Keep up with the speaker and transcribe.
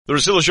The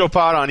Russillo Show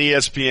pod on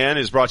ESPN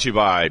is brought to you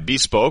by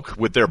Bespoke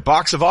with their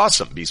Box of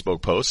Awesome.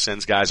 Bespoke Post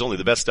sends guys only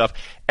the best stuff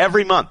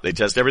every month. They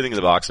test everything in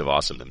the Box of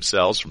Awesome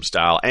themselves, from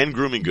style and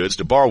grooming goods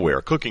to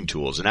barware, cooking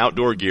tools, and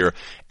outdoor gear.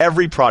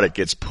 Every product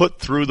gets put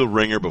through the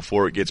ringer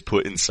before it gets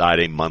put inside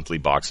a monthly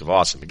Box of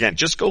Awesome. Again,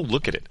 just go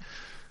look at it.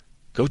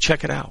 Go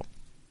check it out.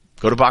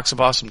 Go to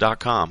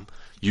boxofawesome.com.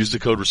 Use the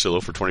code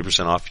Russillo for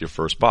 20% off your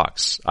first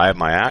box. I have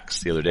my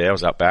axe. The other day I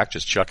was out back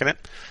just chucking it.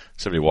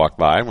 Somebody walked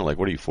by and were like,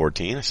 "What are you,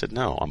 14?" I said,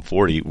 "No, I'm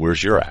 40.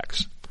 Where's your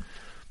axe?"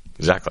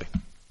 Exactly.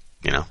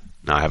 You know,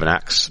 now I have an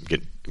axe.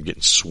 I'm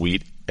getting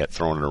sweet at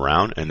throwing it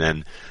around, and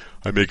then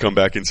I may come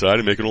back inside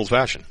and make an old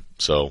fashioned.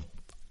 So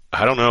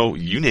I don't know.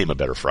 You name a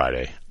better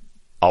Friday.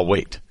 I'll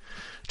wait.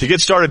 To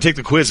get started, take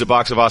the quiz at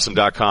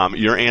boxofawesome.com.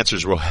 Your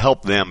answers will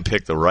help them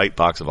pick the right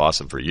Box of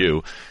Awesome for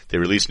you. They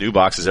release new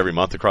boxes every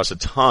month across a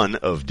ton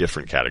of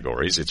different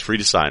categories. It's free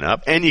to sign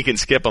up, and you can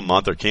skip a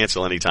month or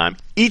cancel anytime.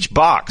 Each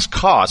box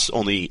costs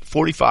only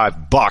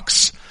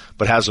 $45,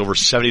 but has over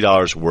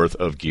 $70 worth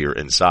of gear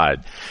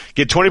inside.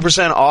 Get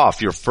 20%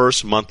 off your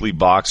first monthly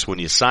box when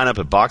you sign up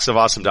at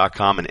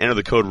boxofawesome.com and enter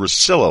the code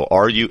Russillo,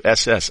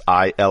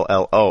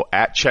 Russillo,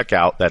 at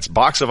checkout. That's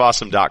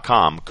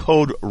boxofawesome.com,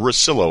 code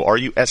Russillo,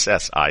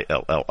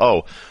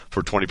 Russillo,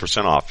 for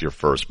 20% off your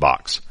first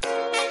box.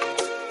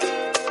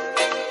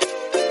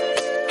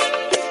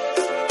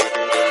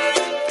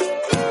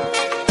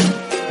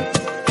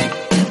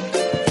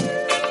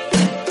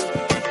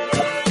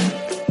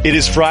 It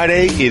is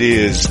Friday. It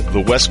is the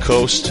West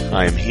Coast.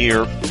 I am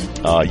here.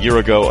 A year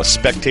ago, a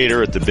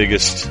spectator at the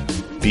biggest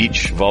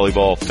beach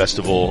volleyball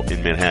festival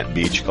in Manhattan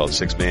Beach called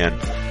Six Man.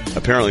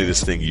 Apparently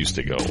this thing used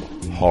to go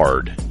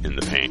hard in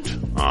the paint.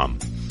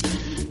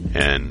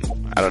 And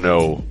I don't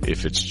know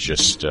if it's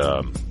just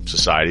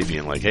society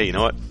being like, hey, you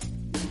know what?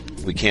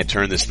 We can't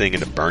turn this thing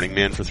into Burning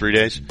Man for 3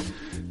 days.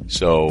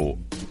 So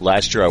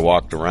last year I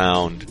walked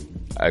around.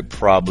 I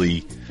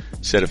probably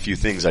said a few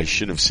things I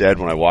shouldn't have said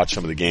when I watched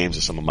some of the games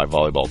of some of my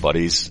volleyball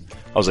buddies.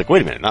 I was like,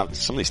 wait a minute,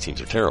 some of these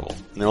teams are terrible.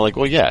 And they're like,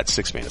 well, yeah, it's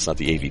Six Man. It's not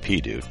the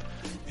AVP, dude.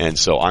 And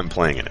so I'm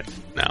playing in it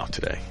now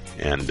today.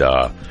 And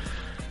I've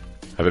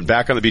been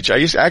back on the beach.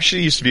 I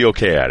actually used to be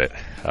okay at it.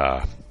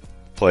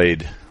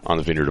 Played on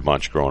the Vineyard a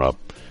bunch growing up.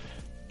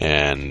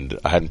 And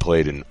I hadn't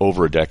played in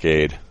over a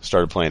decade.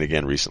 Started playing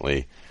again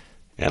recently.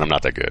 And I'm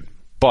not that good.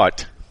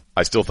 But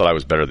I still thought I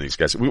was better than these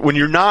guys. When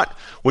you're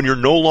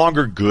no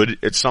longer good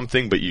at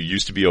something, but you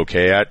used to be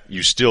okay at,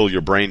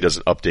 your brain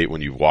doesn't update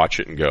when you watch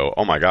it and go,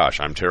 oh my gosh,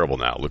 I'm terrible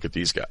now. Look at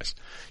these guys.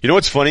 You know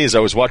what's funny is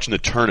I was watching the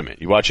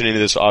tournament. You watching any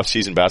of this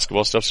off-season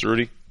basketball stuff,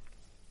 Cerruti?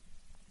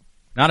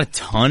 Not a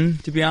ton,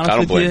 to be honest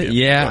with you. I don't blame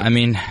you. Yeah, I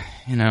mean,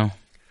 you know,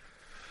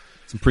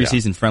 some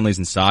preseason friendlies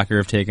in soccer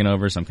have taken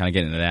over, so I'm kind of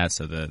getting into that.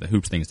 So the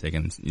hoops thing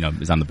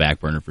is on the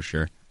back burner for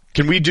sure.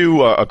 Can we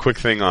do a quick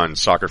thing on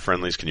soccer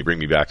friendlies? Can you bring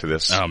me back to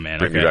this? Oh, man.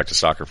 Bring me back to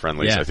soccer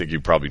friendlies. Yeah. I think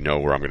you probably know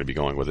where I'm going to be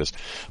going with this.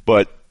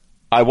 But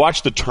I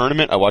watched the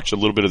tournament. I watched a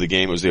little bit of the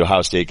game. It was the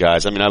Ohio State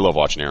guys. I mean, I love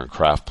watching Aaron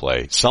Kraft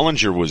play.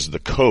 Sullinger was the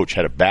coach,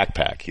 had a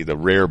backpack. He had the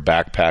rare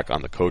backpack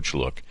on the coach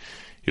look.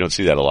 You don't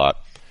see that a lot.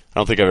 I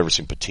don't think I've ever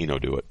seen Patino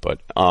do it.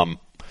 But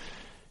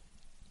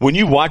when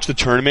you watch the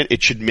tournament,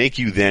 it should make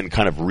you then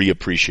kind of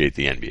reappreciate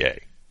the NBA.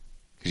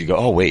 Because you go,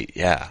 oh, wait,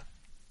 yeah.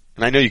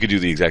 And I know you could do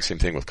the exact same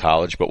thing with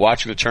college, but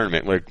watching the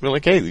tournament, we're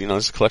like, hey, you know,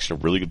 this is a collection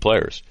of really good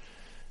players.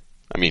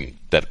 I mean,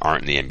 that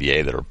aren't in the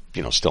NBA that are,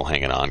 you know, still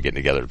hanging on, getting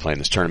together to play in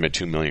this tournament,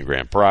 $2 million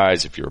grand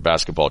prize. If you're a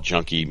basketball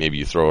junkie, maybe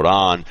you throw it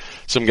on.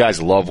 Some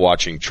guys love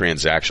watching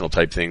transactional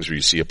type things where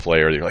you see a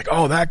player, you're like,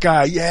 oh, that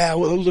guy, yeah,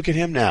 well, look at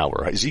him now.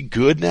 Or is he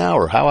good now?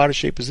 Or how out of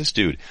shape is this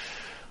dude?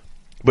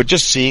 But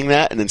just seeing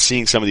that and then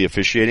seeing some of the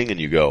officiating and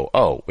you go,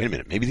 oh, wait a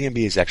minute, maybe the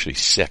NBA is actually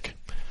sick.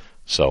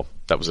 So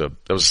that was a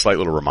slight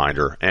little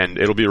reminder, and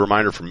it'll be a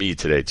reminder for me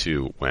today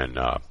too when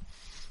there'll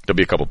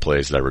be a couple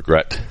plays that I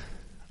regret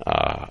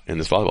in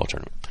this volleyball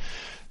tournament.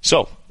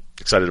 So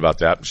excited about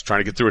that. I'm just trying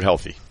to get through it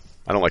healthy.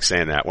 I don't like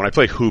saying that. When I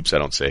play hoops, I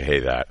don't say,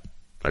 hey, that.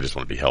 I just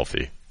want to be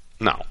healthy.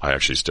 No, I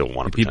actually still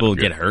want to. Do people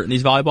get hurt in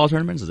these volleyball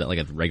tournaments? Is that like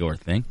a regular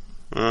thing?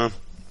 I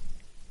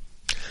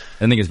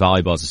think it's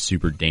volleyball is a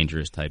super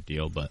dangerous type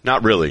deal, but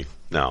not really.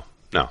 No,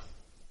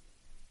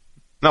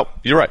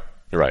 you're right.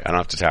 I don't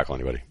have to tackle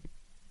anybody.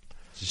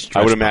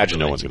 I would imagine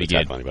no one's going to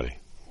tackle anybody.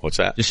 What's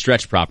that? Just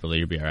stretch properly.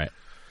 You'll be all right.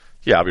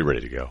 Yeah, I'll be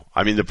ready to go.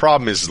 I mean, the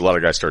problem is a lot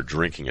of guys start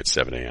drinking at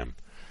 7 a.m.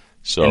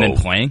 So, and then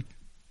playing?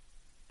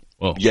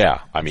 Well, yeah,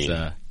 I mean,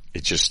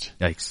 it just...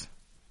 Yikes.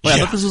 Well, I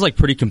thought this was like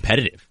pretty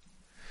competitive.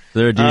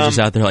 There are dudes just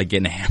out there like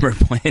getting hammered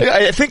playing.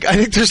 I think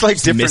there's like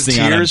different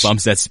missing tiers. Out on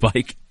bumps that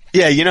spike.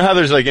 Yeah, you know how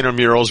there's like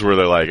intramurals where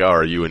they're like, oh,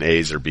 are you in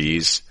A's or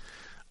B's?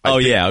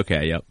 Yeah,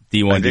 okay, yep.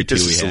 D1, I think D2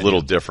 this is a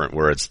little different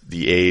where it's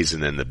the A's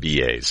and then the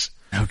BAs.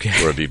 Okay.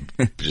 Where it'd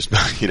be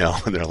just, you know,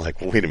 and they're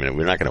like, well, wait a minute,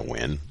 we're not going to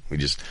win.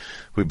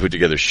 We put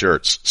together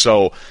shirts.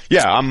 So,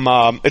 yeah,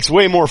 it's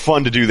way more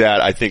fun to do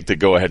that, I think, to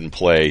go ahead and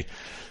play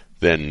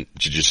than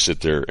to just sit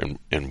there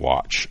and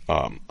watch.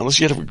 Unless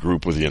you have a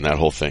group with you and that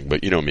whole thing.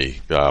 But you know me,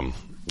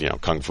 you know,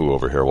 kung fu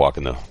over here,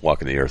 walking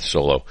the earth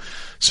solo.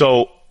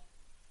 So,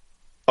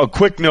 A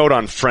quick note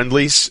on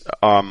friendlies.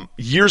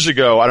 Years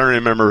ago, I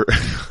don't know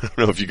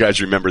if you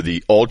guys remember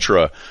the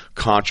ultra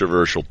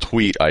controversial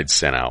tweet I'd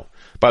sent out.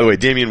 By the way,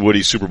 Damien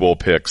Woody Super Bowl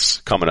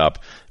picks coming up.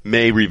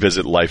 May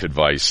revisit life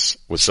advice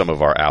with some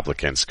of our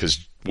applicants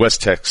because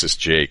West Texas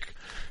Jake,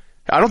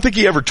 I don't think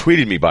he ever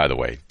tweeted me, by the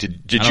way.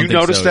 Did you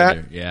notice that?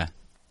 Either. Yeah.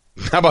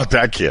 How about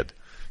that kid?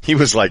 He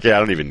was like, yeah, I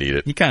don't even need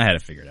it. He kind of had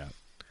it figured out.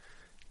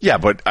 Yeah,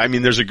 but I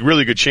mean, there's a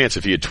really good chance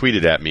if he had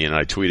tweeted at me and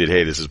I tweeted,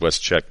 hey, this is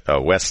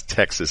West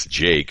Texas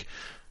Jake,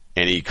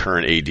 any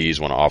current ADs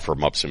want to offer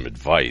him up some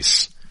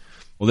advice.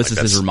 Well, this is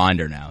his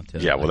reminder now.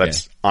 Yeah, well,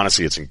 that's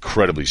honestly, it's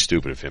incredibly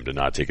stupid of him to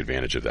not take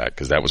advantage of that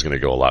because that was going to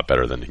go a lot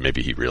better than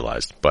maybe he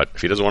realized. But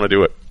if he doesn't want to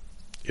do it,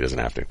 he doesn't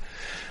have to.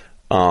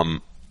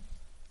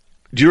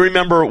 Do you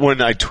remember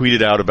when I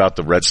tweeted out about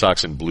the Red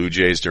Sox and Blue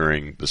Jays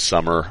during the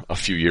summer a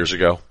few years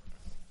ago?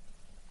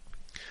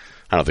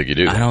 I don't think you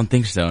do. I don't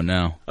think so,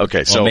 no.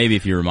 Okay, so maybe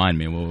if you remind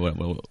me,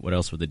 what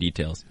else were the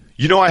details?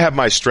 You know I have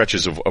my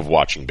stretches of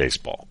watching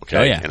baseball, okay?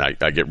 Oh, yeah. And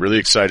I get really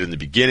excited in the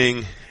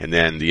beginning, and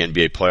then the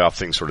NBA playoff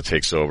thing sort of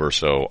takes over,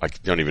 so I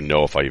don't even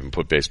know if I even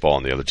put baseball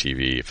on the other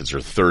TV. If it's their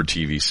third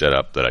TV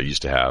setup that I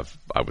used to have,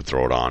 I would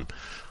throw it on.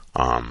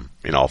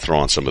 I'll throw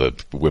on some of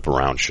the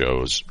whip-around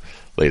shows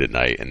late at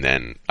night, and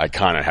then I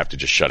kind of have to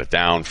just shut it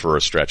down for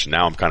a stretch, and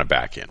now I'm kind of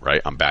back in,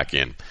 right? I'm back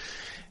in.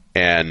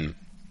 And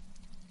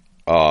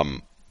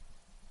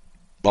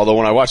although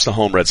when I watch the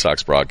home Red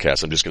Sox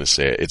broadcast, I'm just going to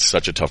say it, it's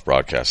such a tough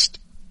broadcast.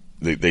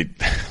 They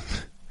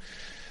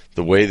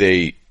the way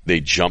they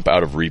jump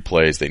out of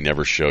replays, they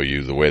never show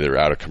you the way they're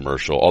out of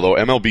commercial. Although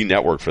MLB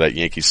Network for that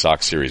Yankees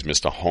Sox series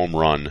missed a home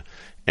run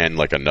and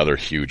like another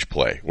huge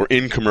play. We're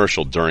in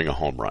commercial during a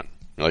home run.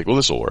 You're like, well,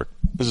 this will work.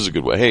 This is a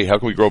good way. Hey, how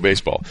can we grow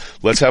baseball?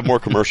 Let's have more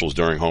commercials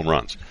during home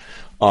runs.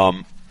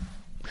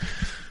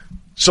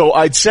 So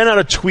I'd sent out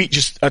a tweet,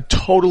 just a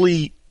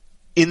totally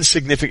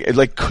insignificant,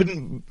 like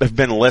couldn't have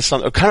been less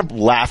on, kind of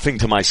laughing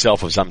to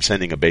myself as I'm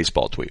sending a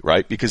baseball tweet,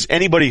 right? Because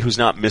anybody who's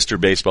not Mr.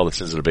 Baseball that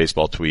sends a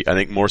baseball tweet, I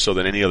think more so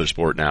than any other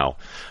sport now.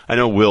 I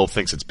know Will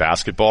thinks it's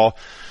basketball,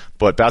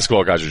 but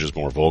basketball guys are just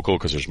more vocal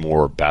because there's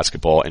more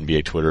basketball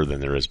NBA Twitter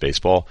than there is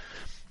baseball.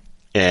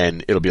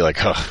 And it'll be like,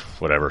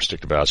 whatever,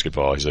 stick to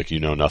basketball. He's like, you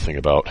know nothing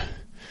about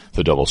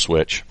the double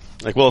switch.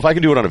 Like, well, if I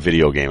can do it on a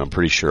video game, I'm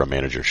pretty sure a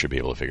manager should be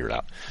able to figure it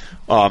out.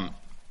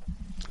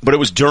 But it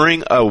was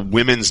during a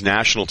women's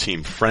national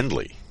team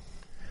friendly.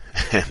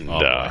 And,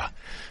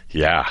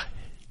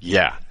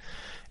 yeah.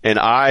 And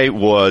I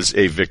was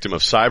a victim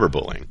of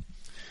cyberbullying.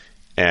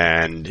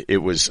 And it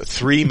was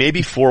 3,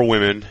 maybe 4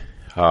 women.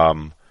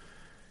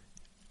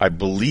 I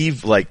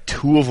believe like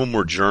 2 of them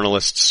were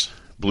journalists,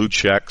 blue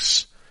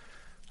checks.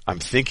 I'm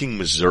thinking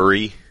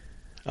Missouri.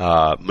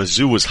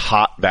 Mizzou was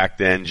hot back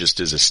then just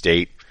as a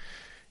state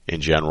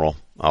in general,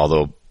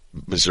 although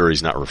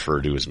Missouri's not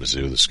referred to as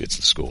Mizzou. It's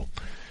the school.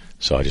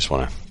 So I just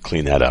want to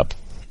clean that up.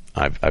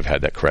 I've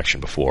had that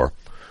correction before.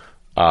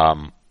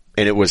 And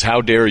it was,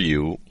 how dare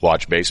you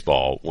watch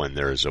baseball when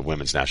there's a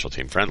women's national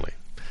team friendly?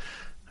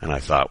 And I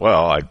thought,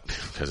 well,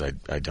 because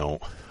I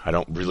don't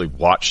really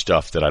watch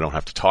stuff that I don't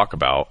have to talk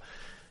about.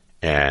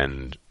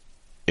 And,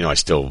 I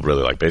still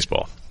really like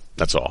baseball.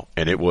 That's all.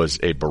 And it was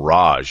a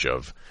barrage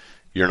of,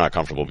 you're not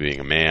comfortable being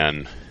a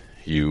man.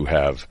 You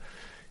have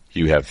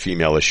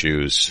female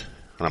issues.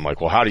 And I'm like,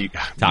 well, how do you,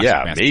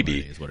 Toxic maybe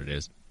is what it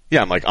is.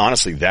 Yeah, I'm like,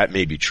 honestly, that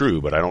may be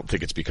true, but I don't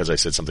think it's because I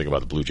said something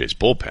about the Blue Jays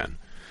bullpen.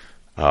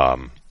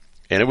 And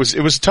it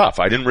was tough.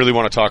 I didn't really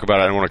want to talk about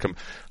it. I didn't want to come.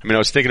 I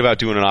was thinking about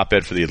doing an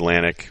op-ed for the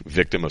Atlantic,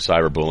 victim of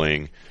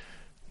cyberbullying,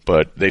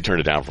 but they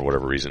turned it down for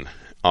whatever reason.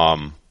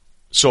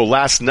 So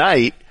last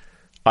night,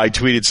 I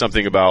tweeted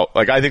something about,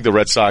 like, I think the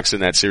Red Sox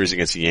in that series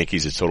against the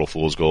Yankees is total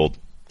fool's gold.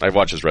 I've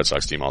watched this Red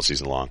Sox team all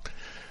season long.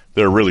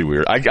 They're really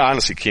weird. I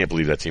honestly can't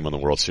believe that team won the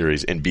World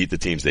Series and beat the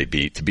teams they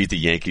beat. To beat the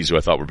Yankees, who I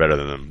thought were better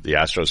than them, the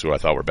Astros, who I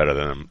thought were better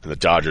than them, and the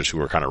Dodgers, who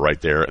were kind of right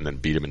there, and then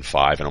beat them in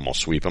 5 and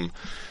almost sweep them,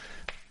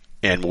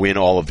 and win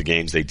all of the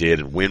games they did,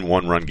 and win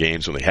one-run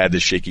games when they had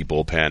this shaky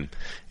bullpen,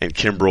 and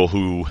Kimbrel,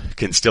 who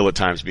can still at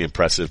times be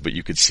impressive, but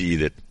you could see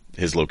that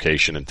his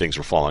location and things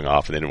were falling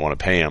off, and they didn't want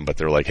to pay him, but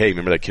they're like, hey,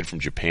 remember that kid from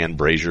Japan,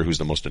 Brazier, who's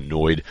the most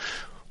annoyed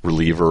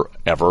reliever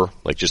ever?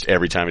 Like, just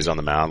every time he's on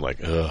the mound, like,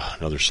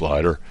 another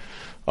slider.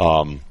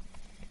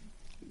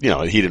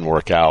 He didn't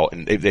work out,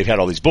 and they've had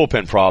all these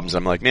bullpen problems.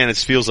 I'm like, man, it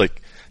feels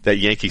like that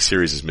Yankee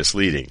series is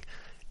misleading.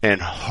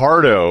 And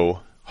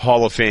Hardo,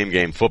 Hall of Fame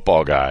game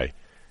football guy,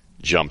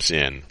 jumps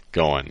in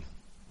going,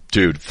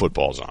 dude,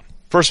 football's on.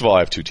 First of all, I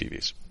have 2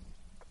 TVs.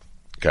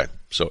 Okay,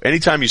 so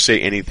anytime you say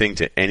anything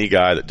to any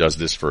guy that does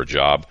this for a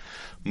job,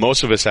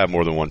 most of us have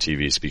more than 1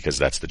 TV because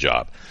that's the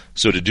job.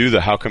 So to do the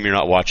how come you're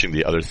not watching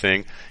the other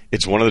thing,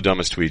 it's one of the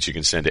dumbest tweets you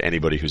can send to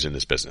anybody who's in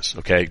this business,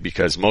 okay?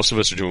 Because most of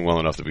us are doing well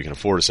enough that we can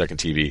afford a second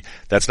TV.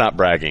 That's not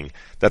bragging.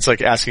 That's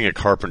like asking a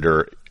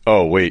carpenter,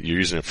 oh, wait, you're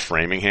using a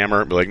framing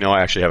hammer? Be like, no,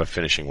 I actually have a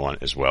finishing one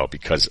as well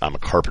because I'm a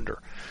carpenter.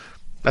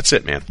 That's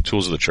it, man.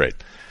 Tools of the trade.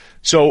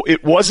 So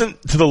it wasn't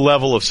to the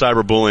level of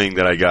cyberbullying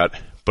that I got,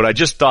 but I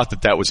just thought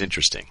that was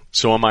interesting.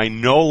 So am I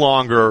no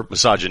longer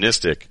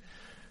misogynistic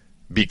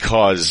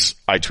because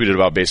I tweeted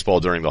about baseball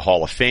during the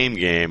Hall of Fame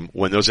game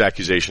when those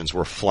accusations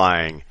were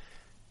flying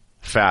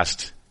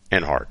fast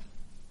and hard.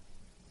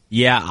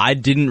 Yeah, I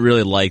didn't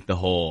really like the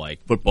whole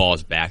football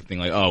is back thing.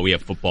 We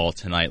have football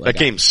tonight. That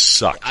game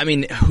sucked. I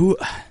mean, who?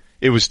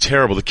 It was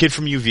terrible. The kid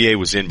from UVA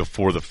was in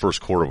before the first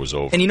quarter was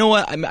over. And you know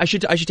what? I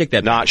should take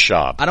that. Not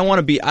Schaub. I don't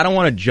want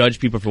to judge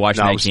people for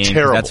watching that game.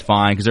 Terrible. That's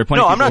fine because there are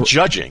plenty. No, of I'm not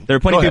judging. There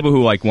are plenty of people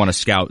who want to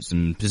scout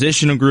some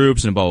positional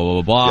groups and blah blah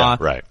blah blah. Yeah,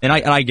 right. And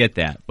I get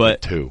that,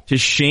 but to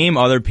shame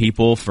other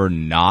people for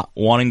not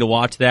wanting to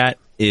watch that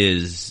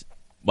is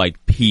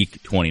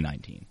peak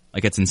 2019.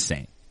 It's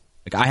insane.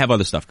 I have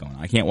other stuff going on.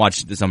 I can't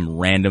watch some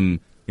random.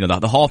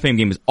 The Hall of Fame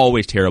game is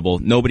always terrible.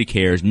 Nobody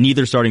cares.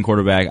 Neither starting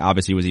quarterback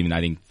obviously was even, I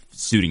think,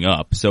 suiting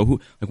up. So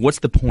what's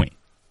the point?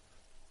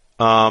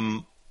 I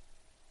mean,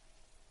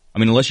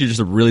 unless you're just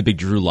a really big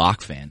Drew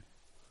Lock fan,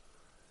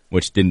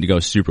 which didn't go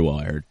super well,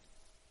 I heard.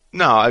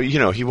 No,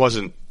 he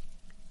wasn't.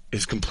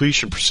 His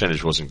completion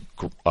percentage wasn't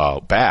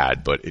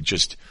bad, but it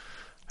just.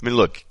 I mean,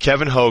 look,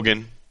 Kevin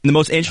Hogan. The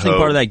most interesting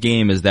part of that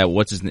game is that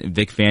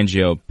Vic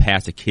Fangio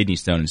passed a kidney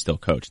stone and still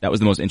coached. That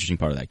was the most interesting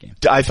part of that game.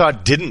 I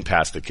thought didn't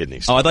pass the kidney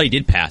stone. Oh, I thought he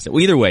did pass it.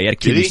 Well, either way, he had a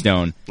kidney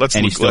stone. Let's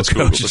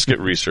get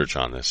research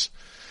on this.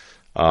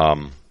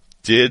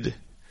 Did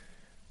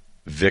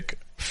Vic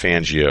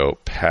Fangio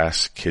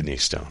pass kidney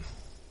stone?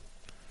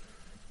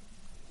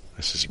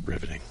 This is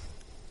riveting.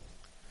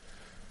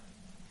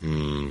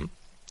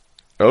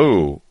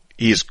 Oh,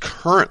 he is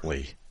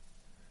currently.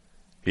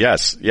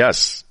 Yes.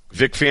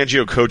 Vic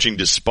Fangio coaching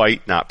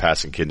despite not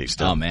passing kidney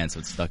stone. Oh man, so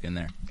it's stuck in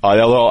there.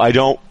 Although I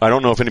don't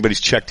know if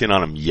anybody's checked in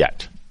on him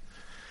yet.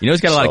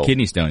 He's got a lot of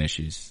kidney stone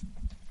issues.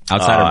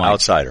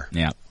 Outsider.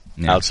 Yeah.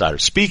 Outsider.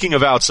 Speaking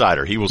of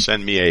outsider, he will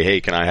send me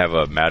hey, can I have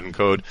a Madden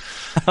code?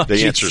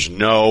 The answer is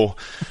no.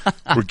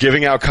 We're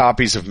giving out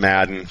copies of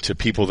Madden to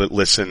people that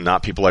listen,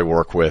 not people I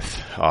work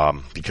with,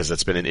 because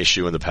that's been an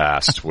issue in the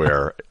past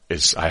where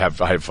I have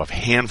a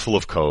handful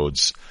of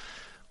codes.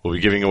 We'll be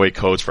giving away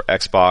codes for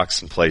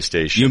Xbox and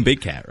PlayStation. You and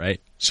Big Cat,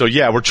 right? So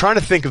yeah, we're trying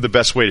to think of the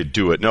best way to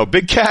do it. No,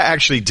 Big Cat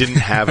actually didn't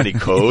have any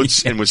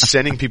codes and was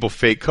sending people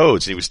fake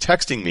codes. And he was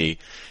texting me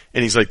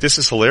and he's like, this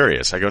is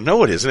hilarious. I go,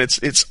 no, it isn't.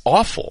 It's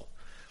awful.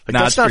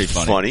 That's not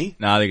funny.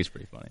 No, I think it's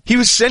pretty funny. He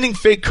was sending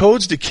fake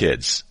codes to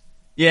kids.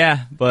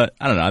 Yeah, but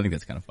I don't know. I think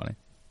that's kind of funny.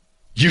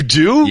 You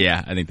do?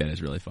 Yeah, I think that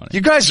is really funny.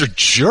 You guys are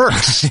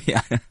jerks.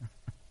 Yeah.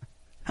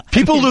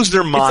 People lose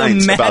their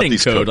minds about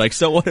these code. codes.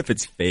 So what if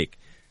it's fake?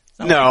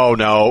 No.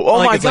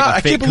 Oh my God.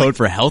 It's a fake code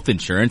for health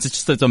insurance.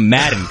 It's a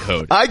Madden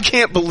code. I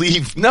can't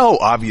believe, no,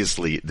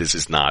 obviously this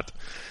is not.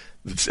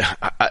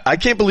 I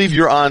can't believe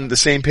you're on the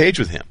same page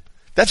with him.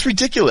 That's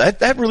ridiculous.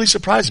 That really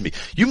surprises me.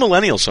 You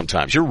millennials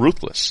sometimes, you're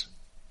ruthless.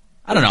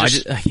 I don't know.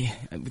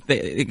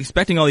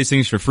 Expecting all these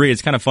things for free,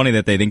 it's kind of funny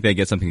that they think they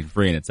get something for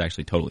free and it's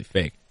actually totally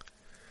fake.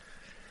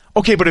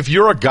 Okay, but if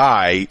you're a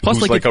guy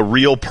who's a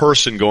real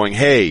person going,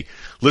 hey,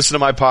 listen to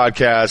my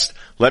podcast,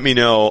 let me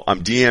know,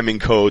 I'm DMing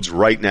codes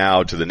right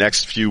now to the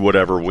next few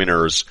whatever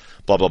winners,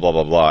 blah, blah, blah,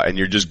 blah, blah, and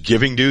you're just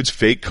giving dudes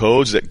fake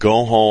codes that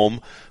go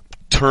home,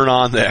 turn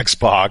on the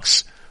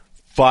Xbox,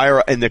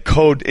 fire, and the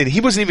code, and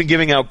he wasn't even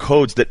giving out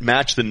codes that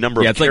match the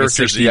number of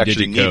characters he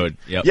actually needed. Code.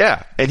 Yep.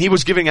 Yeah, and he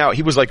was giving out,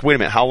 he was like, wait a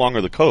minute, how long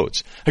are the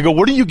codes? I go,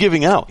 what are you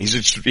giving out?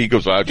 He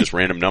goes, just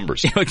random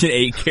numbers. Like an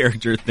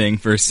 8-character thing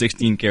for a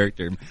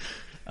 16-character.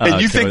 And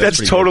you think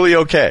that's totally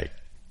okay?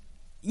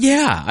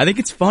 Yeah, I think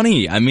it's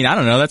funny. I mean, I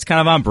don't know. That's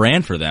kind of on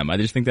brand for them. I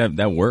just think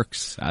that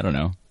works. I don't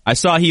know. I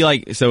saw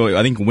so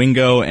I think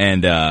Wingo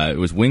and, it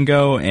was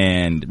Wingo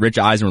and Rich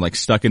Eisen were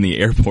stuck in the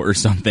airport or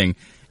something,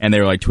 and they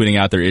were tweeting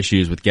out their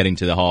issues with getting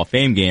to the Hall of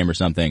Fame game or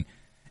something.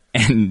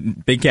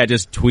 And Big Cat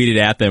just tweeted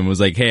at them and was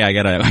like, hey, I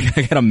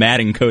got a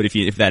Madden code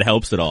if that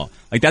helps at all.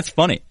 That's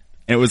funny.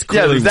 And it was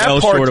clearly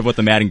short of what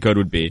the Madden code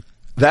would be.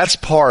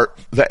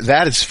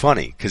 That is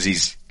funny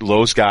because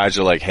those guys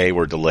are like, hey,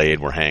 we're delayed,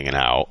 we're hanging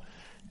out,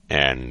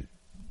 and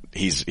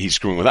he's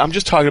screwing with it. I'm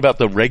just talking about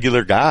the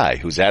regular guy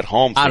who's at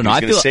home. I don't know.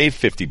 He's going to save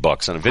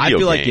 $50 on a video game. I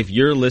feel like if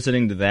you're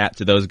listening to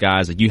those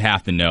guys, you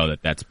have to know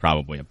that that's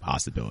probably a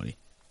possibility.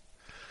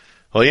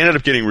 Well, he ended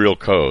up getting real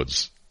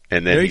codes,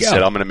 and then he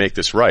said, I'm going to make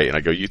this right. And I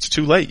go, it's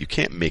too late. You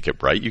can't make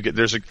it right.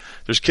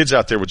 There's kids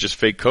out there with just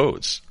fake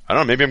codes. I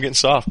don't know. Maybe I'm getting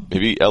soft.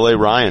 Maybe L.A.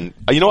 Ryan.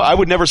 You know what? I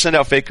would never send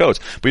out fake codes.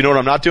 But you know what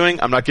I'm not doing?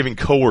 I'm not giving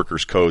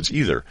coworkers codes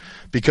either.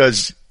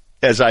 Because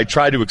as I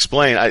tried to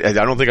explain, I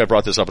don't think I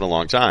brought this up in a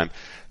long time.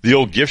 The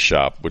old gift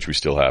shop, which we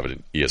still have at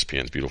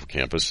ESPN's beautiful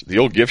campus, the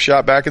old gift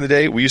shop back in the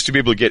day, we used to be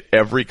able to get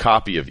every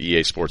copy of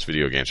EA Sports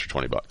video games for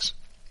 $20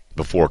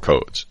 before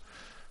codes.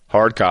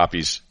 Hard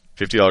copies,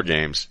 $50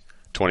 games,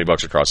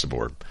 $20 across the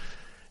board.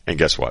 And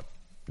guess what?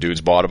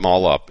 Dudes bought them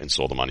all up and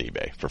sold them on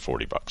eBay for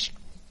 $40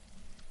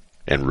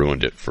 and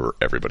ruined it for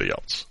everybody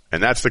else.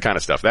 And that's the kind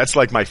of stuff. That's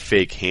like my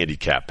fake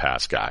handicap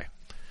pass guy.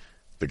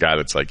 The guy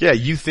that's like, yeah,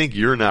 you think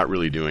you're not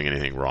really doing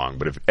anything wrong,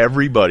 but if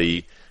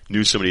everybody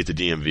knew somebody at the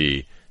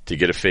DMV to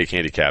get a fake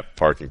handicap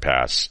parking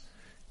pass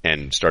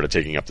and started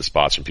taking up the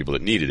spots from people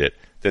that needed it,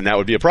 then that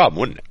would be a problem,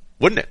 wouldn't it?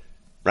 Wouldn't it?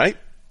 Right?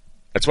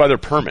 That's why they're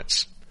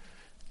permits.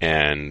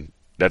 And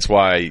That's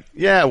why,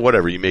 yeah,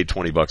 whatever. You made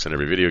 $20 on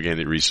every video game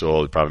that you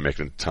resold. You're probably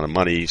making a ton of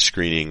money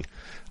screening.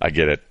 I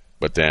get it.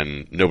 But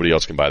then nobody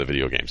else can buy the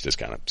video games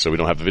discounted. So we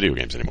don't have the video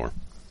games anymore.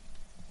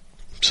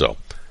 So,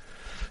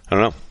 I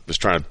don't know.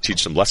 Just trying to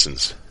teach some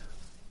lessons.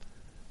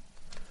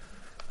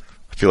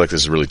 I feel like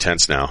this is really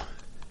tense now.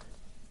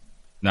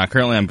 Now,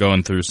 currently I'm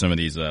going through some of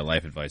these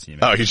life advice emails.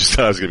 Oh, you just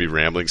thought I was going to be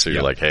rambling, so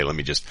you're like, hey, let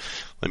me just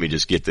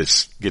get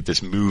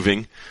this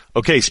moving.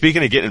 Okay,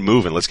 speaking of getting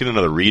moving, let's get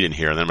another read in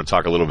here, and then I'm going to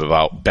talk a little bit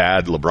about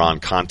bad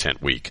LeBron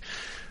content week.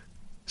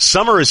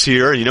 Summer is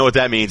here, and you know what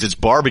that means. It's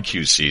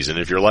barbecue season.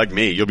 If you're like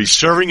me, you'll be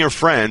serving your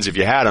friends, if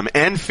you had them,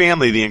 and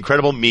family the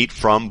incredible meat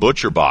from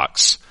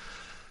ButcherBox.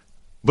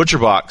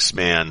 ButcherBox,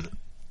 man,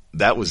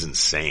 that was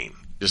insane.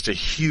 Just a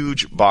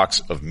huge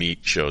box of meat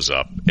shows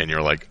up, and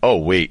you're like, oh,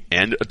 wait,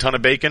 and a ton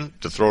of bacon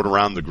to throw it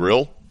around the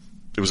grill?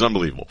 It was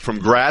unbelievable. From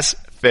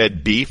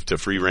grass-fed beef to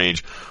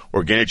free-range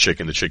organic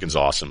chicken, the chicken's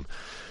awesome,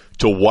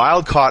 to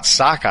wild-caught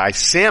sockeye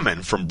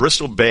salmon from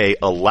Bristol Bay,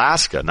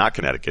 Alaska, not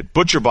Connecticut.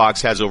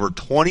 ButcherBox has over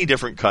 20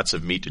 different cuts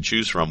of meat to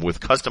choose from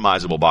with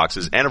customizable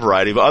boxes and a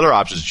variety of other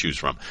options to choose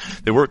from.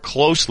 They work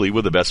closely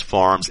with the best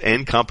farms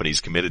and companies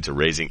committed to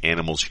raising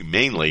animals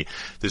humanely.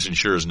 This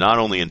ensures not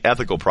only an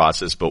ethical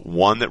process, but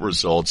one that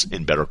results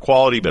in better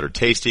quality, better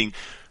tasting,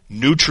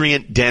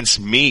 nutrient-dense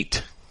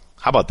meat.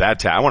 How about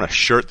that, Tad? I want a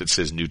shirt that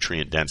says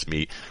nutrient-dense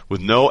meat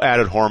with no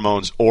added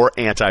hormones or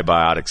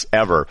antibiotics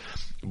ever.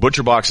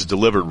 ButcherBox is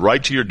delivered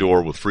right to your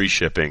door with free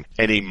shipping,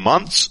 and a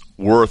month's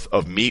worth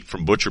of meat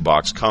from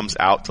ButcherBox comes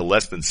out to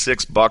less than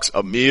 $6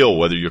 a meal,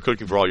 whether you're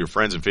cooking for all your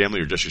friends and family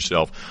or just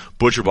yourself.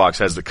 ButcherBox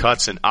has the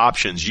cuts and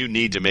options you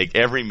need to make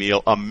every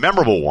meal a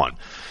memorable one.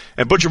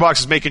 And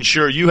ButcherBox is making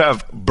sure you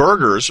have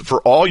burgers for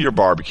all your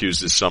barbecues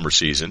this summer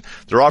season.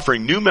 They're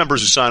offering new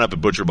members who sign up at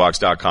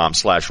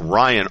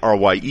butcherbox.com/Ryan,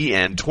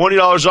 R-Y-E-N,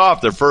 $20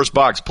 off their first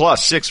box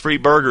plus 6 free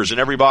burgers in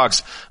every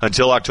box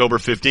until October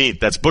 15th.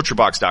 That's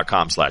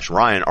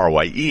butcherbox.com/Ryan,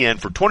 R-Y-E-N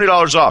for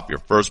 $20 off your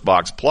first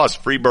box plus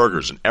free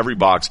burgers in every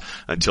box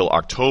until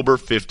October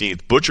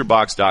 15th.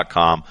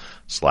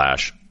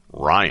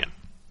 Butcherbox.com/Ryan.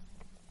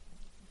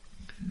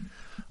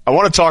 I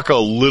want to talk a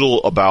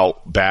little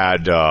about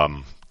bad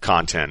LeBron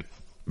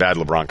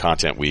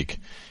content week.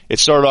 It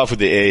started off with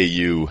the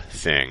AAU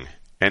thing.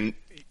 And,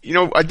 you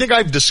know, I think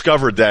I've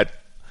discovered that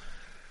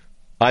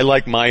I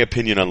like my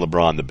opinion on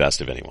LeBron the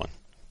best of anyone.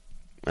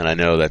 And I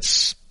know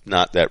that's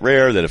not that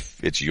rare, that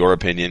if it's your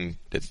opinion,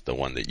 it's the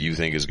one that you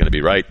think is going to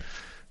be right.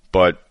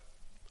 But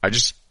I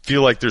just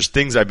feel like there's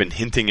things I've been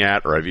hinting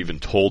at, or I've even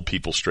told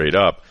people straight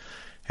up.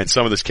 And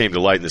some of this came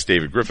to light in this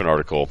David Griffin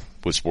article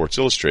with Sports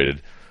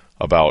Illustrated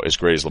about, as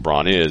great as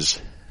LeBron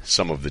is,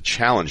 some of the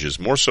challenges,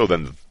 more so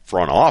than the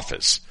front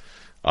office,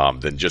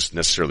 than just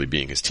necessarily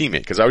being his teammate.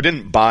 Because I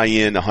didn't buy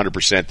in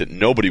 100% that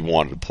nobody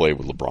wanted to play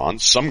with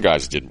LeBron. Some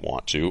guys didn't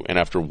want to. And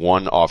after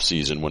one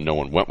offseason when no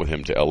one went with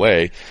him to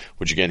LA,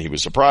 which again he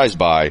was surprised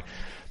by,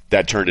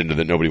 that turned into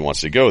that nobody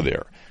wants to go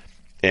there.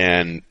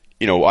 And,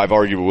 you know, I've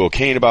argued with Will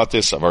Cain about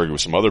this. I've argued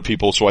with some other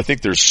people. So I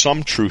think there's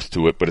some truth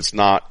to it, but it's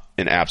not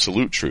an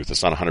absolute truth.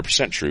 It's not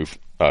 100% truth.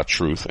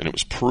 And it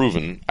was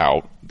proven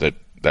out that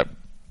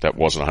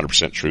wasn't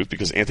 100% truth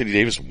because Anthony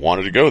Davis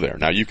wanted to go there.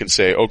 Now you can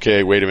say,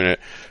 okay, wait a minute,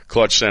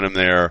 Clutch sent him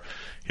there.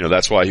 You know,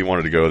 that's why he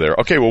wanted to go there.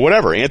 Okay, well,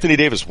 whatever. Anthony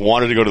Davis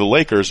wanted to go to the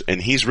Lakers,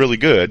 and he's really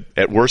good,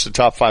 at worst a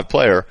top 5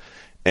 player,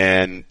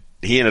 and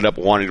he ended up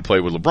wanting to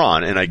play with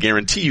LeBron. And I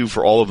guarantee you,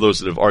 for all of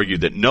those that have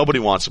argued that nobody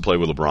wants to play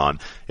with LeBron,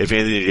 if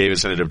Anthony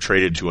Davis ended up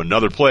traded to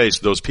another place,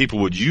 those people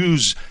would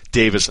use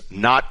Davis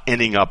not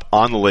ending up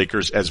on the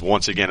Lakers as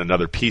once again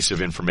another piece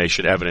of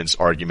information, evidence,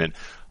 argument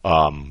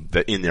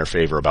that in their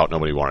favor about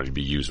nobody wanting to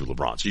be used with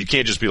LeBron. So you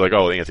can't just be like,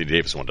 oh, the Anthony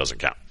Davis one doesn't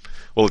count.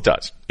 Well, it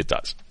does. It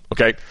does.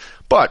 Okay?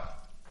 But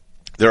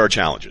there are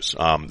challenges.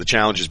 The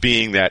challenges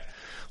being that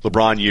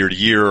LeBron year to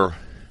year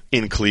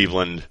in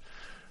Cleveland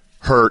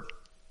hurt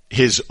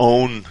his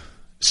own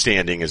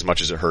standing as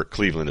much as it hurt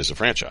Cleveland as a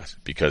franchise,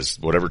 because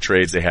whatever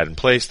trades they had in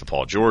place, the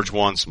Paul George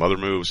one, some other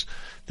moves,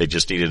 they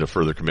just needed a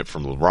further commit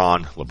from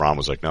LeBron. LeBron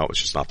was like, no,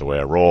 it's just not the way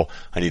I roll.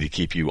 I need to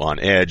keep you on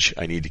edge.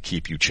 I need to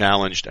keep you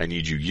challenged. I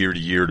need you year to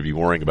year to be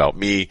worrying about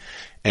me.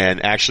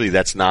 And actually,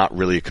 that's not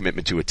really a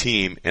commitment to a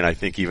team. And I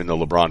think even though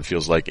LeBron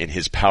feels like in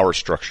his power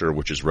structure,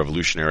 which is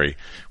revolutionary,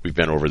 we've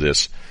been over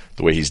this,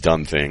 the way he's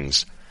done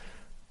things,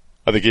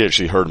 I think he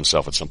actually hurt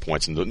himself at some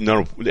points, and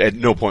at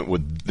no point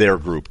would their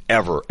group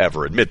ever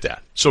admit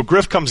that. So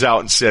Griff comes out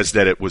and says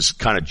that it was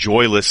kind of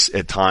joyless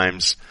at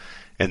times,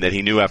 and that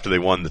he knew after they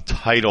won the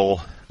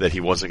title that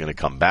he wasn't going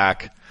to come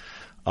back.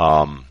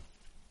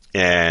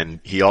 And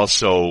he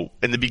also,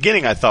 in the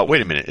beginning I thought,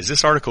 wait a minute, is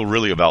this article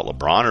really about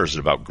LeBron or is it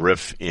about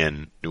Griff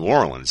in New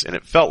Orleans? And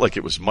it felt like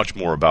it was much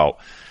more about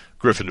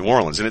Griff in New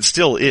Orleans, and it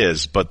still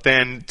is. But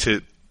then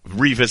to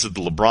revisit the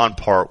LeBron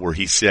part where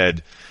he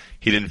said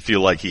he didn't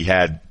feel like he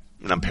had,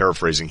 and I'm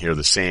paraphrasing here,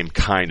 the same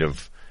kind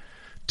of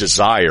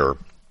desire.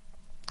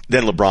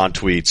 Then LeBron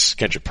tweets,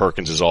 Kendrick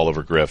Perkins is all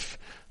over Griff.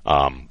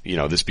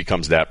 This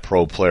becomes that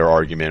pro player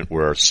argument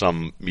where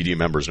some media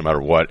members, no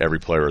matter what, every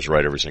player is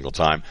right every single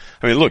time.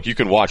 I mean, look, you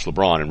can watch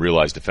LeBron and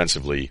realize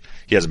defensively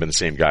he hasn't been the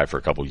same guy for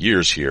a couple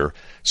years here.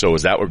 So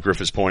is that what Griff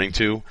is pointing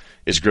to?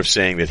 Is Griff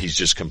saying that he's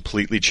just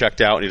completely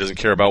checked out and he doesn't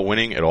care about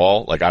winning at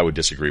all? Like, I would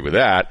disagree with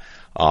that.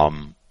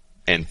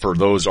 And for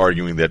those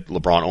arguing that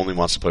LeBron only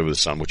wants to play with his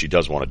son, which he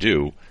does want to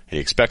do, and he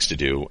expects to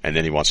do, and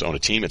then he wants to own a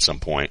team at some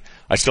point,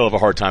 I still have a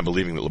hard time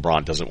believing that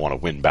LeBron doesn't want to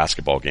win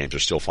basketball games or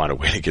still find a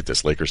way to get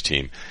this Lakers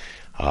team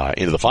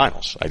into the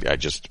finals.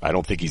 I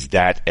don't think he's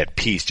that at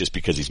peace just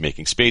because he's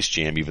making Space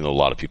Jam, even though a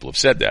lot of people have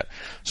said that.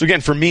 So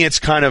again, for me, it's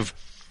kind of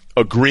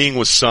agreeing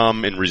with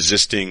some and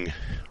resisting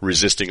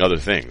other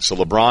things. So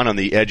LeBron on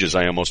the edges,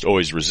 I almost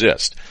always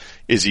resist.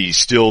 Is he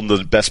still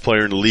the best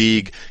player in the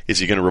league? Is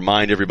he going to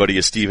remind everybody,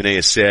 as Stephen A.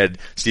 has said,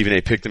 Stephen A.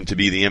 picked him to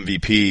be the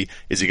MVP?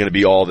 Is he going to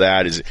be all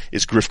that?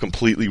 Is Griff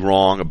completely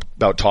wrong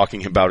about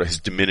talking about his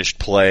diminished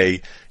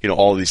play?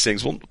 All of these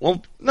things.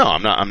 Well, no,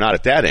 I'm not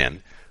at that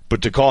end.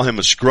 But to call him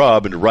a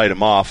scrub and to write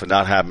him off and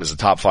not have him as a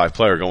top 5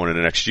 player going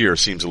into next year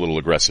seems a little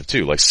aggressive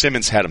too. Like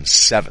Simmons had him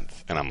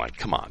 7th, and I'm like,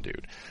 come on,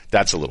 dude.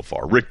 That's a little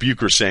far. Rick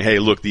Bucher saying, hey,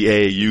 look, the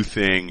AAU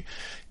thing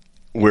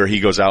where he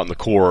goes out in the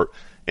court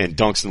and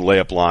dunks in the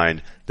layup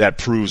line, that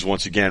proves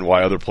once again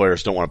why other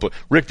players don't want to play.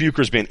 Rick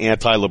Bucher's been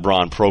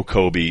anti-LeBron,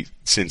 pro-Kobe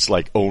since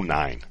like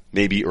 2009,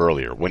 maybe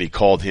earlier, when he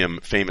called him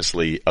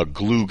famously a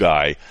glue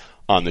guy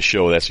on the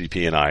show with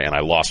SVP and I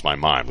lost my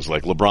mind. It was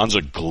like, LeBron's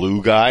a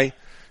glue guy?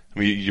 I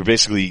mean, you're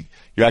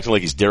acting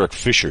like he's Derek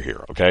Fisher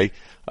here, okay?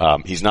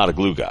 He's not a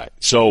glue guy.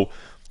 So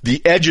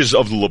the edges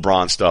of the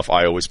LeBron stuff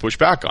I always push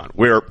back on,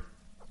 where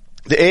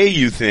the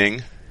AAU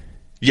thing,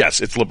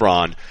 yes, it's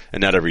LeBron,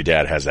 and not every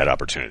dad has that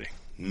opportunity.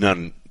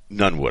 None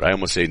would. I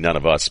almost say none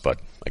of us, but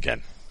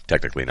again,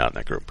 technically not in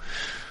that group.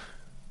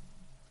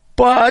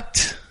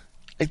 But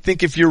I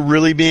think if you're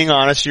really being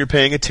honest and you're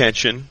paying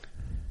attention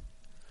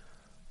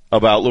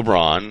about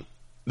LeBron,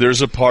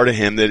 there's a part of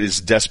him that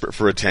is desperate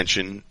for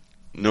attention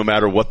no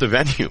matter what the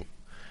venue.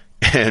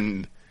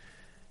 And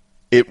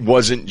it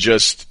wasn't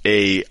just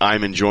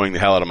I'm enjoying the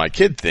hell out of my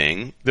kid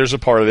thing. There's a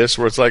part of this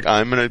where it's like,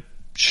 I'm going to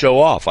show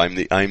off. I'm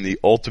the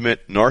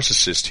ultimate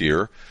narcissist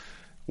here,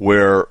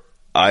 where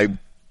I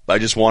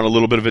just want a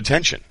little bit of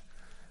attention.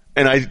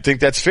 And I think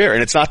that's fair.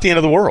 And it's not the end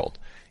of the world.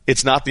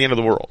 It's not the end of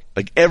the world.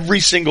 Like, every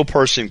single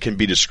person can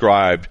be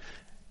described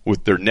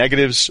with their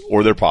negatives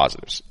or their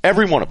positives.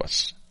 Every one of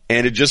us.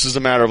 And it just is a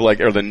matter of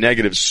like, are the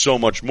negatives so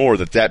much more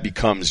that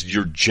becomes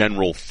your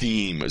general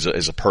theme as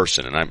a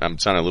person. And I'm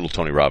sounding a little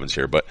Tony Robbins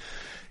here, but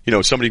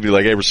somebody would be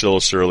like, hey,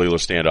 Russillo's surly, a little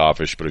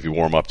standoffish, but if you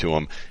warm up to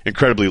him,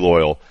 incredibly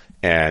loyal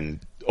and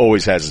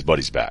always has his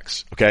buddies'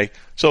 backs. Okay?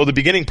 So the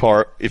beginning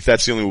part, if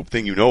that's the only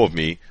thing you know of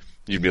me,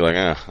 you'd be like,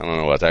 I don't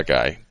know about that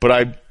guy. But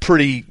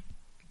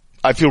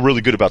I feel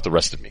really good about the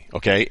rest of me.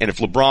 Okay? And if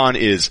LeBron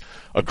is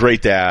a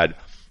great dad,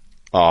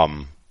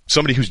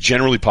 somebody who's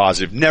generally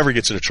positive, never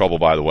gets into trouble,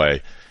 by the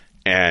way,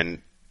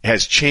 and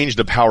has changed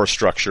the power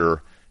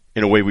structure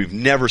in a way we've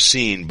never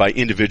seen by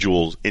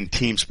individuals in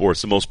team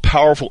sports, the most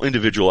powerful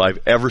individual I've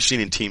ever seen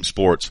in team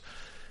sports,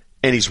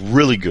 and he's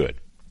really good.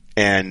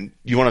 And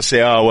you want to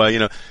say,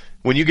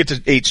 when you get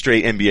to 8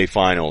 straight NBA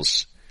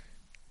finals,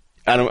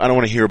 I don't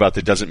want to hear about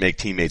the doesn't make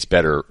teammates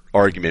better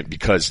argument,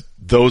 because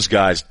those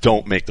guys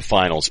don't make the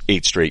finals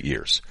 8 straight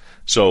years.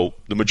 So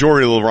the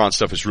majority of the LeBron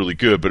stuff is really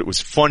good, but it was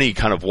funny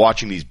kind of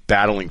watching these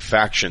battling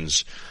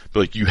factions.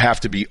 Like, you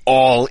have to be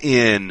all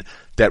in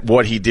that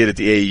what he did at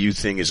the AAU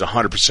thing is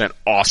 100%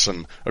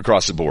 awesome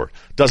across the board.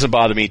 Doesn't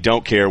bother me,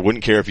 don't care,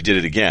 wouldn't care if he did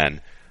it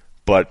again.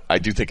 But I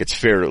do think it's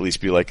fair to at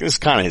least be like, this is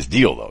kind of his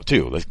deal though,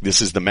 too. Like,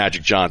 this is the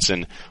Magic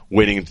Johnson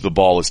waiting until the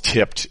ball is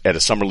tipped at a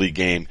summer league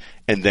game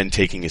and then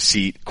taking a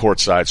seat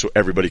courtside so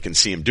everybody can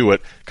see him do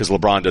it, because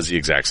LeBron does the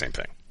exact same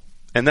thing.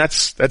 And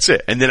that's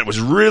it. And then it was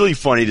really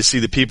funny to see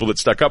the people that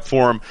stuck up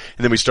for him.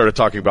 And then we started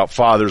talking about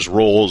fathers'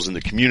 roles in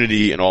the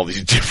community and all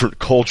these different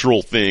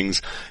cultural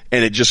things.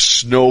 And it just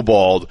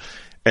snowballed.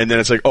 And then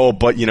it's like, oh,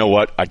 but you know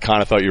what? I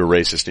kind of thought you were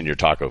racist in your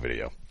taco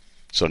video.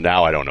 So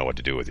now I don't know what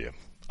to do with you.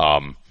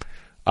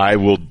 I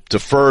will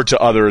defer to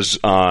others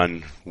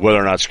on whether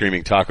or not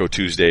screaming Taco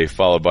Tuesday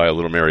followed by a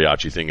little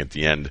mariachi thing at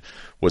the end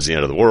was the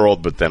end of the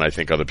world. But then I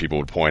think other people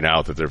would point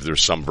out that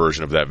there's some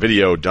version of that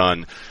video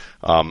done.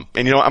 And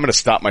I'm going to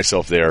stop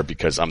myself there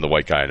because I'm the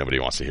white guy and nobody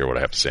wants to hear what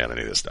I have to say on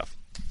any of this stuff.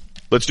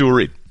 Let's do a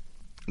read.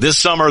 This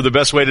summer, the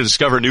best way to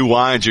discover new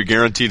wines you're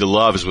guaranteed to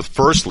love is with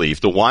First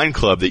Leaf, the wine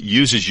club that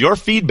uses your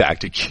feedback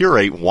to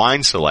curate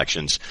wine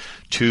selections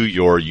to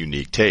your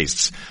unique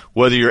tastes.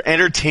 Whether you're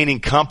entertaining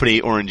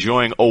company or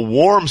enjoying a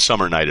warm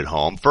summer night at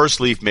home, First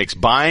Leaf makes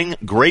buying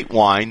great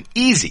wine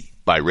easy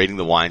by rating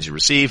the wines you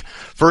receive.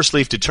 First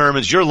Leaf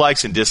determines your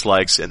likes and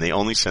dislikes, and they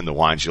only send the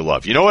wines you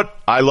love. You know what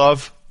I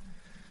love?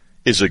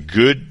 Is a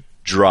good,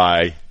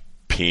 dry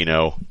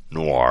Pinot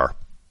Noir.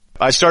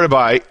 I started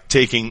by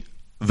taking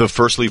the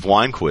First Leaf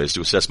wine quiz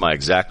to assess my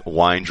exact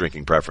wine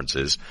drinking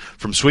preferences,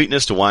 from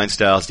sweetness to wine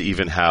styles to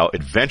even how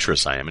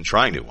adventurous I am in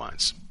trying new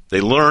wines.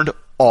 They learned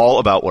all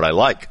about what I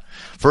like.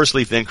 First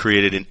Leaf then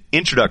created an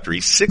introductory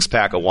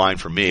 6-pack of wine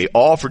for me,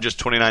 all for just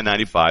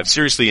 $29.95.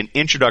 Seriously, an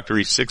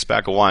introductory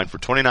 6-pack of wine for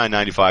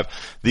 $29.95.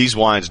 These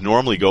wines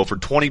normally go for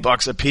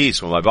 $20 a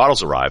piece when my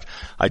bottles arrive.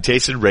 I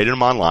tasted and rated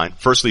them online.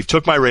 First Leaf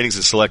took my ratings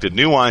and selected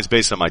new wines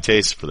based on my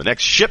taste for the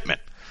next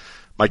shipment.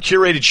 My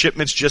curated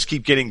shipments just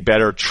keep getting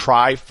better.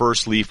 Try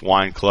First Leaf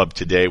Wine Club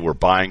today, where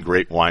buying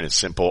great wine is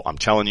simple. I'm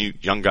telling you,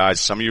 young guys,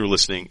 some of you are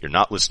listening. You're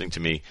not listening to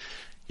me.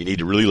 You need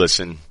to really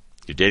listen.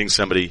 You're dating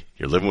somebody.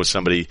 You're living with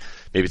somebody.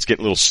 Maybe it's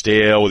getting a little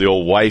stale with the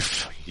old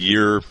wife.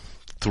 Year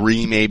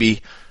 3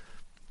 maybe.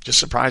 Just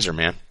surprise her,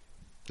 man. A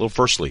little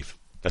First Leaf.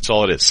 That's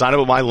all it is. Sign up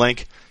with my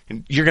link,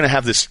 and you're going to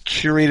have this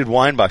curated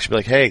wine box. You'll be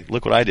like, hey,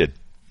 look what I did.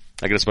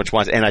 I got this much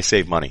wines, and I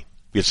save money.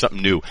 We have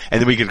something new. And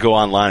then we could go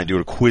online and do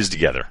a quiz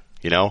together.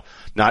 You know,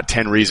 not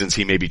 10 reasons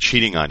he may be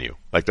cheating on you.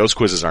 Like, those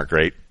quizzes aren't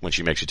great when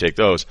she makes you take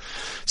those.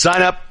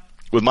 Sign up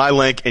with my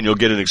link and you'll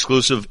get an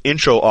exclusive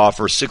intro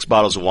offer, 6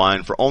 bottles of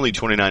wine for only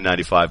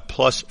 $29.95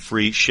 plus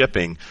free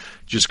shipping.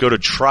 Just go to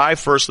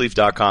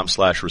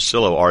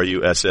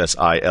tryfirstleaf.com/Russillo,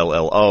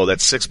 Russillo.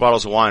 That's 6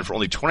 bottles of wine for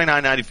only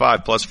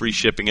 $29.95 plus free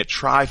shipping at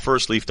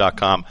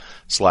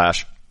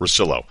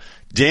tryfirstleaf.com/Russillo.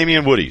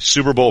 Damien Woody,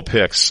 Super Bowl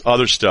picks,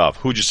 other stuff.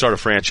 Who'd you start a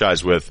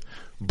franchise with?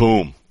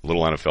 Boom. A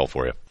little NFL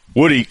for you.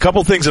 Woody, a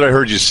couple things that I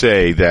heard you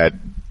say that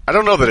I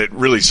don't know that it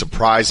really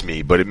surprised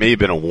me, but it may have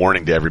been a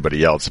warning to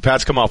everybody else. The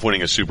Pats come off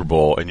winning a Super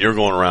Bowl, and you're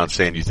going around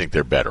saying you think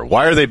they're better.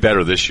 Why are they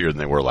better this year than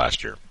they were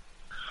last year?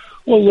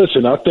 Well,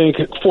 listen, I think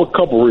for a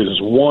couple of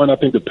reasons. One, I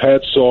think the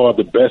Pats saw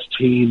the best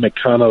team at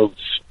kind of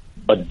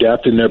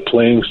adapting their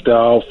playing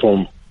style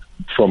from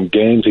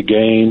game to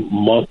game,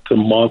 month to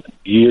month,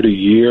 year to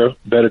year,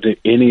 better than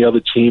any other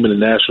team in the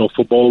National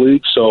Football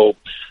League. So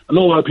I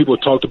know a lot of people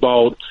have talked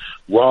about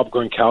Rob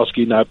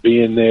Gronkowski not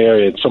being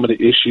there and some of the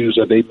issues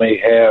that they may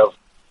have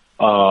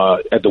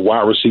at the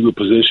wide receiver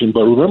position.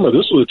 But remember,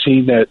 this was a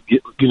team that,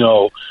 you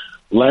know,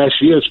 last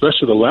year,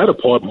 especially the latter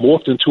part,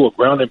 morphed into a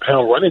ground and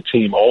pound running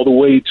team all the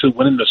way to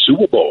winning the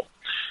Super Bowl.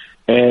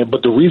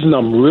 But the reason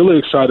I'm really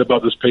excited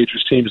about this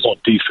Patriots team is on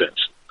defense.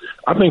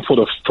 I think for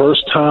the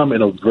first time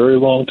in a very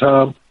long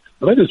time,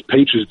 I think this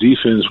Patriots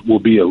defense will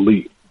be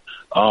elite.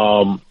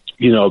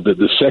 You know,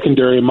 the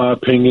secondary, in my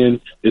opinion,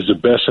 is the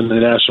best in the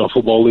National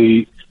Football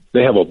League.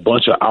 They have a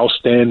bunch of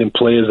outstanding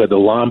players at the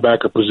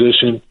linebacker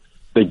position.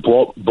 They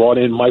brought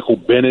in Michael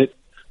Bennett,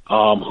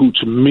 who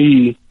to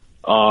me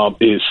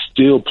is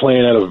still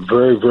playing at a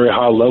very, very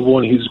high level,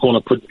 and he's going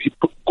to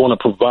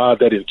provide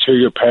that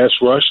interior pass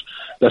rush.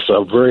 That's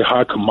a very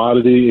high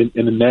commodity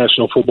in the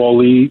National Football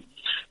League.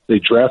 They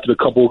drafted a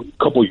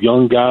couple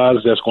young guys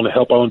that's going to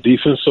help out on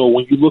defense. So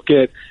when you look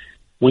at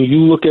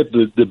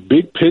the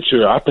big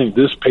picture, I think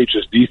this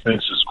Patriots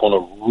defense is going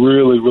to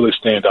really, really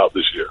stand out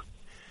this year.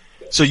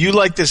 So you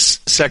like this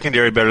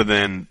secondary better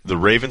than the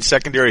Ravens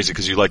secondary? Is it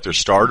because you like their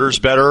starters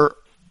better?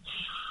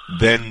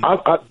 Their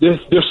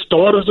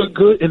starters are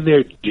good and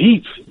they're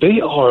deep.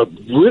 They are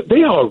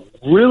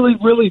really,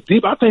 really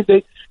deep. I think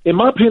in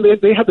my opinion,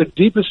 they have the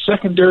deepest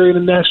secondary in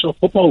the National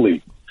Football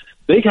League.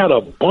 They got a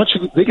bunch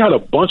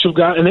of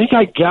guys, and they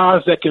got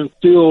guys that can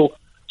fill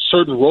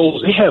certain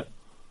roles. They have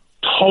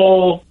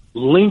tall,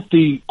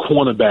 lengthy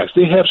cornerbacks.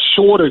 They have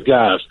shorter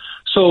guys.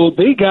 So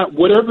they got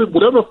whatever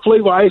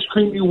flavor ice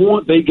cream you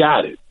want, they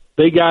got it.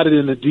 They got it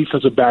in the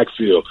defensive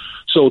backfield.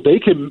 So they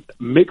can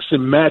mix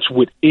and match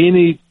with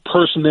any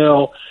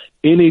personnel,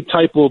 any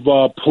type of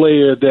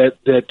player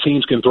that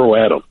teams can throw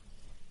at them.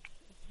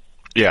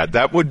 Yeah,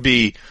 that would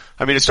be –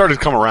 I mean, it started to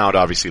come around,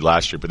 obviously,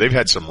 last year, but they've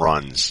had some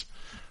runs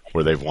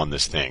where they've won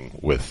this thing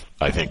with,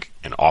 I think,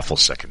 an awful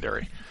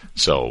secondary.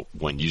 So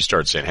when you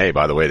start saying, hey,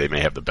 by the way, they may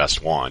have the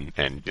best one,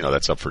 and, you know,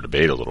 that's up for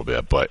debate a little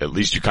bit, but at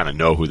least you kind of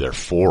know who their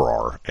 4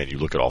 are, and you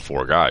look at all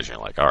 4 guys, and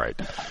you're like, all right,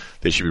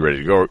 they should be ready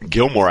to go.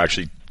 Gilmore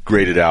actually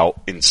graded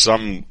out in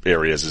some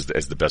areas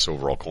as the best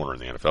overall corner in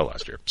the NFL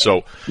last year.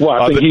 So, well,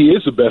 I think he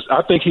is the best.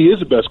 I think he is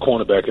the best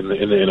cornerback in the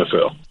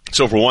NFL.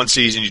 So for one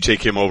season, you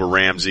take him over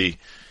Ramsey,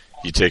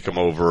 you take him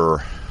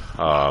over,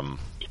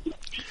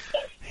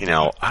 you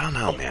know, I don't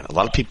know, man. A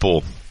lot of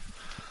people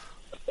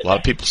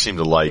seem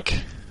to like.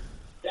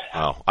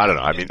 Oh, I don't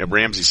know. I mean,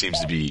 Ramsey seems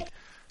to be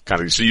kind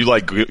of. So you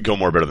like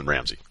Gilmore better than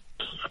Ramsey?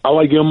 I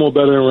like Gilmore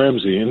better than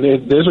Ramsey. And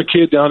there's a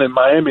kid down in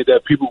Miami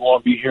that people are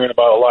going to be hearing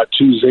about a lot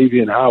too,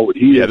 Xavier Howard.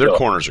 Their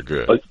corners are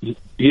good.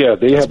 Yeah,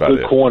 they have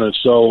good corners.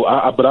 So,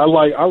 but I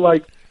like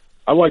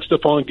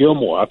Stephon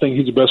Gilmore. I think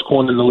he's the best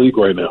corner in the league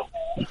right now.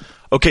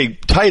 Okay,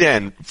 tight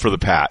end for the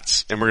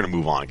Pats, and we're going to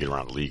move on and get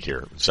around the league here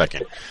in a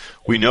second.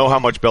 We know how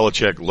much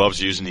Belichick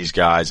loves using these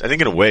guys. I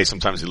think in a way,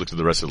 sometimes he looks at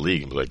the rest of the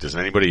league and be like, does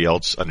anybody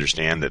else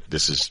understand that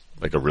this is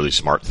like a really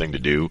smart thing to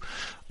do?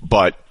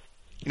 But,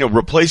 you know,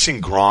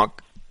 replacing Gronk,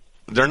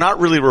 they're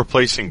not really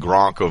replacing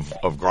Gronk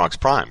of Gronk's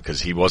prime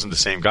because he wasn't the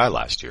same guy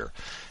last year.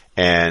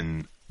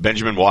 And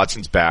Benjamin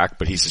Watson's back,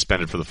 but he's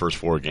suspended for the first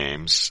 4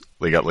 games.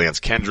 They got Lance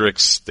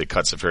Kendricks. They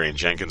cut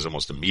Safarian-Jenkins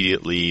almost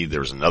immediately.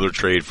 There was another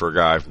trade for a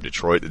guy from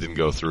Detroit that didn't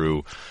go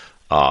through.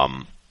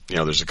 You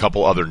know, there's a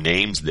couple other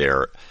names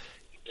there.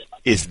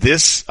 Is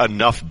this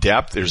enough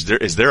depth?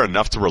 Is there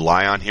enough to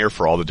rely on here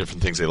for all the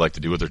different things they like to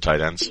do with their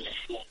tight ends?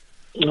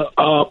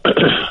 Well,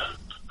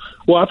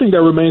 I think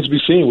that remains to be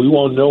seen. We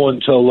won't know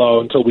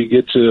until we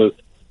get to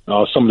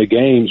some of the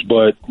games.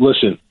 But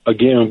listen,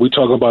 again, we're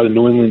talking about a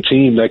New England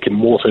team that can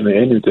morph into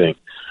anything.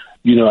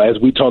 As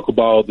we talk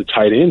about the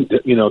tight end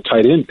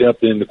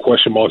depth and the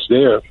question marks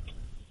there,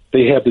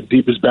 they have the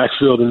deepest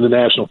backfield in the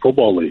National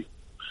Football League.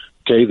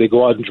 Okay, they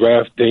go out and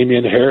draft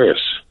Damien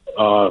Harris,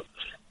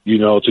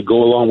 to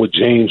go along with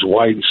James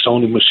White and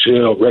Sony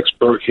Michel, Rex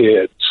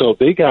Burkhead. So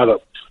they got a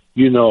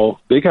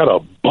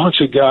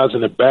bunch of guys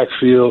in the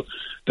backfield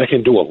that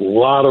can do a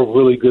lot of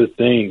really good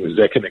things,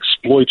 that can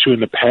exploit you in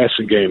the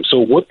passing game. So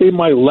what they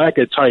might lack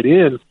at tight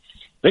end,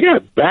 they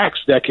got backs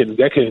that can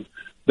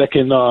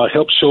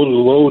help shoulder the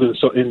load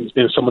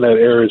in some of that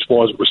area as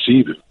far as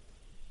receiving.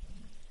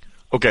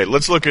 Okay,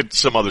 let's look at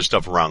some other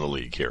stuff around the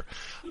league here.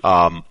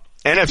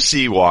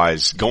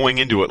 NFC-wise, going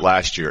into it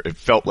last year, it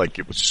felt like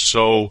it was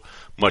so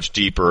much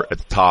deeper at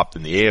the top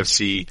than the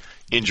AFC.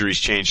 Injuries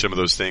changed some of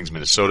those things.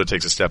 Minnesota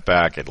takes a step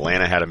back.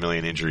 Atlanta had 1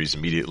 million injuries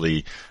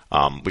immediately.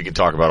 We can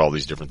talk about all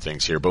these different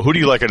things here. But who do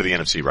you like out of the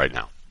NFC right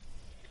now?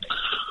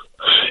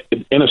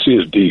 NFC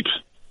is deep.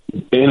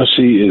 The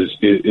NFC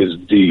is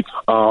deep.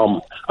 I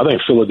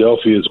think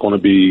Philadelphia is going to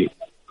be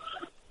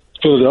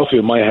 –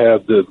 Philadelphia might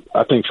have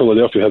I think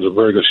Philadelphia has a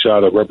very good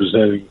shot at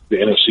representing the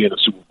NFC in the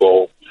Super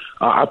Bowl.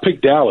 I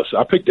picked Dallas.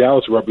 I picked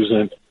Dallas to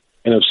represent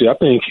NFC. I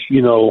think,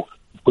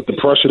 with the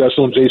pressure that's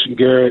on Jason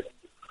Garrett,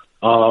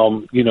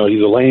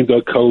 he's a lame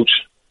duck coach.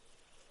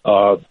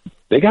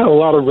 They got a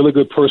lot of really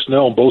good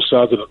personnel on both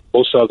sides of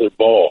the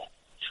ball.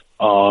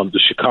 The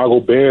Chicago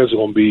Bears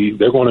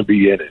they're going to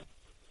be in it.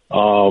 A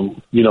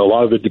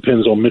lot of it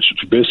depends on Mitchell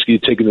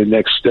Trubisky taking the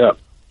next step.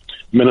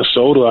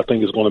 Minnesota, I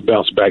think, is going to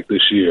bounce back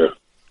this year.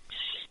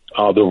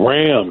 The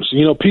Rams,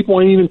 people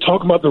ain't even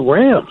talking about the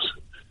Rams.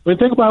 I mean,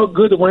 think about how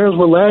good the Rams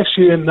were last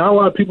year, and not a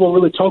lot of people are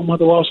really talking about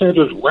the Los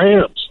Angeles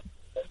Rams.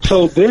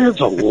 So there's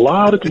a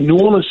lot of New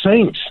Orleans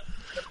Saints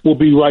will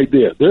be right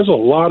there. There's a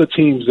lot of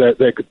teams that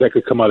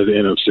could come out of the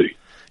NFC.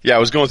 Yeah, I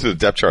was going through the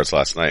depth charts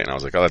last night, and I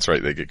was like, oh, that's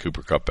right, they get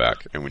Cooper Kupp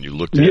back. And when you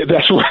looked at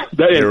that's right.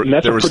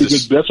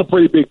 That's a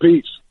pretty big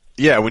piece.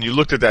 Yeah, when you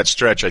looked at that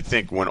stretch, I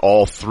think when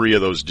all three of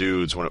those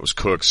dudes, when it was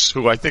Cooks,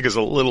 who I think is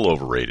a little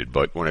overrated,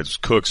 but when it's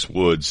Cooks,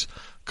 Woods,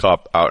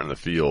 Kupp out in the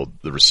field,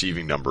 the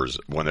receiving numbers,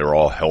 when they were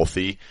all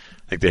healthy,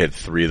 I think they had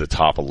 3 of the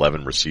top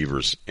 11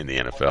 receivers in the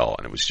NFL,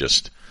 and it was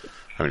just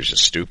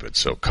stupid.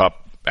 So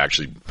Kupp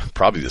actually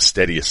probably the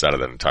steadiest out of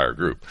that entire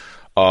group.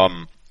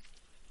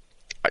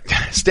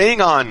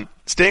 Staying on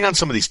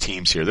some of these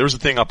teams here, there was a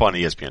thing up on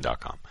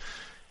ESPN.com,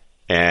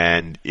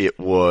 and it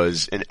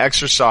was an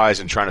exercise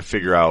in trying to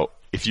figure out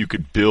if you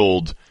could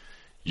build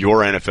your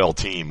NFL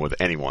team with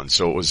anyone.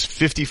 So it was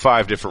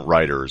 55 different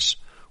writers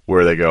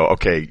where they go,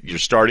 okay, you're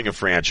starting a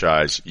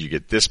franchise, you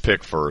get this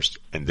pick first,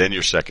 and then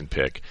your second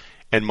pick.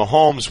 And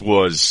Mahomes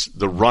was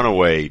the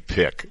runaway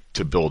pick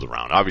to build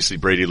around. Obviously,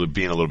 Brady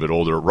being a little bit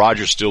older.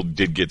 Rodgers still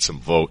did get some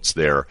votes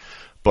there.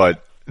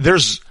 But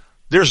there's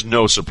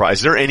no surprise.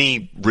 Is there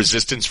any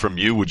resistance from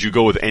you? Would you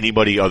go with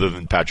anybody other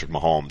than Patrick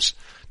Mahomes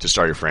to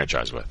start your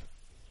franchise with?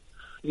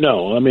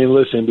 No. I mean,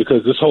 listen,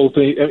 because this whole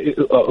thing,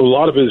 a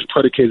lot of it is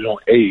predicated on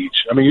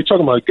age. I mean, you're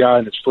talking about a guy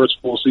in his first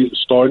full season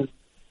starting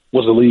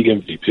was a league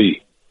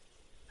MVP.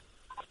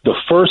 The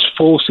first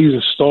full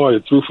season start, he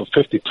threw for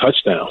 50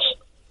 touchdowns.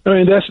 I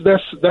mean, that's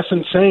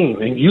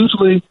insane. And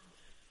usually,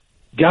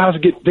 guys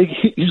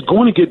he's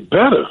going to get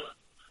better.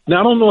 Now,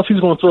 I don't know if he's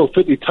going to throw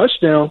 50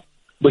 touchdowns,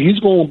 but he's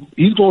going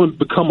to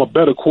become a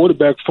better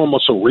quarterback from a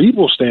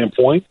cerebral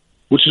standpoint,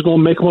 which is going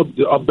to make him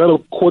a better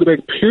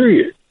quarterback.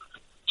 Period.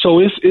 So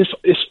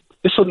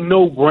it's a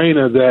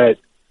no-brainer that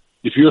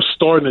if you're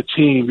starting a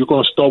team, you're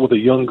going to start with a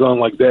young gun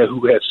like that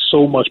who has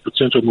so much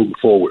potential moving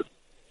forward.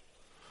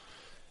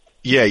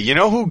 Yeah, you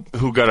know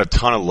who got a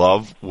ton of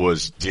love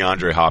was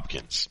DeAndre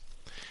Hopkins.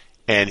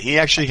 And he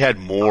actually had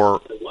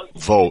more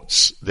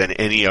votes than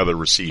any other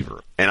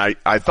receiver. And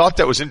I thought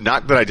that was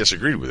not that I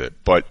disagreed with it,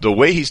 but the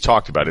way he's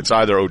talked about it, it's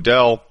either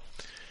Odell,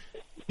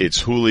 it's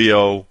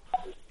Julio.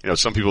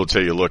 Some people will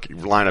tell you, look,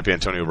 line up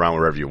Antonio Brown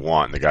wherever you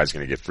want, and the guy's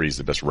going to get free. He's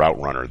the best route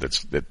runner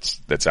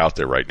that's out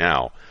there right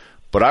now.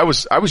 But I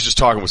was just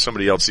talking with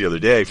somebody else the other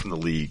day from the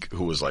league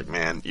who was like,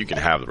 man, you can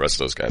have the rest of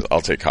those guys. I'll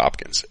take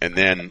Hopkins. And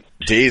then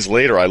days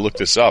later, I looked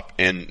this up,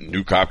 and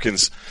Nuke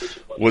Hopkins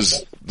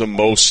was the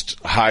most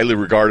highly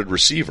regarded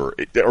receiver.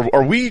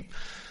 Are we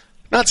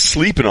not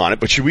sleeping on it,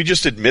 but should we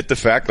just admit the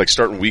fact, like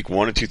starting week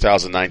 1 in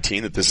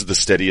 2019, that this is the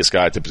steadiest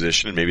guy at the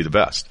position and maybe the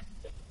best?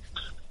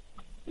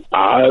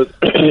 I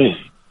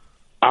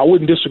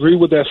wouldn't disagree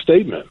with that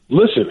statement.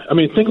 Listen, I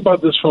mean, think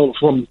about this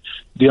from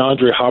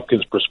DeAndre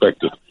Hopkins'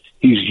 perspective.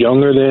 He's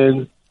younger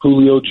than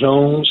Julio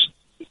Jones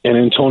and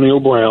Antonio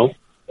Brown.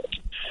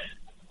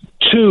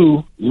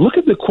 2, look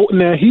at the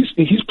now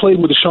he's played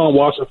with Deshaun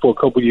Watson for a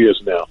couple of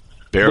years now.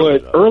 Barely,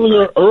 but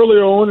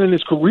earlier on in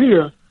his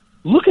career,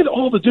 look at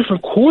all the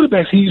different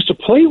quarterbacks he used to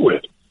play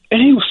with,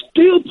 and he was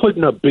still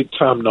putting up big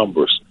time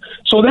numbers.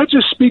 So that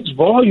just speaks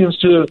volumes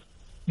to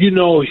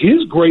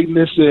his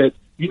greatness that,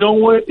 you know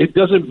what, it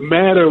doesn't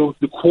matter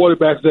the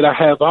quarterbacks that I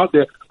have out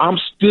there. I'm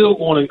still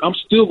going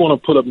to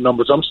put up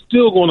numbers. I'm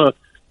still going to,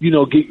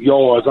 get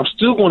yards. I'm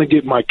still going to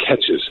get my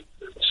catches.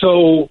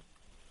 So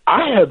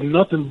I have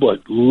nothing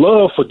but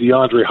love for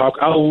DeAndre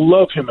Hopkins. I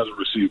love him as a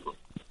receiver.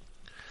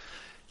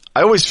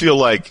 I always feel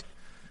like,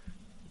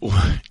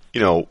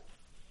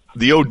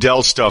 the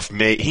Odell stuff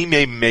he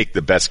may make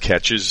the best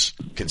catches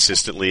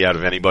consistently out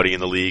of anybody in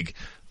the league.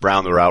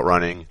 Brown, the route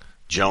running,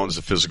 Jones,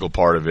 the physical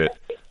part of it.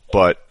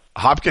 But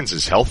Hopkins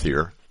is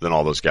healthier than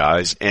all those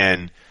guys.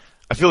 And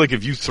I feel like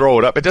if you throw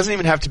it up, it doesn't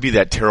even have to be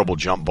that terrible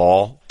jump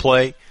ball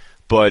play.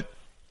 But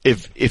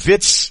if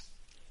it's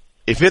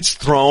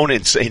thrown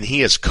and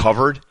he is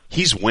covered,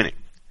 he's winning.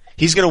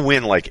 He's going to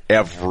win like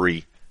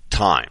every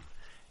time.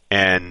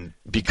 And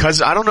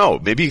because, I don't know,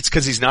 maybe it's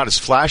because he's not as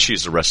flashy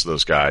as the rest of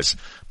those guys.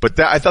 But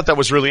I thought that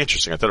was really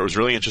interesting. I thought it was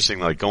really interesting,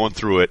 like going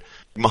through it.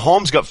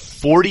 Mahomes got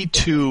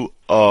 42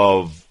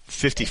 of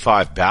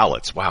 55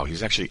 ballots. Wow,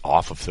 he's actually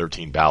off of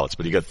 13 ballots,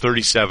 but he got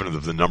 37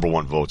 of the number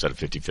one votes out of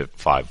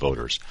 55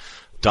 voters.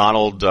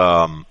 Donald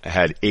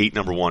had 8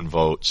 number one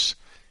votes.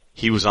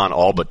 He was on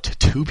all but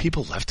 2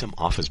 people left him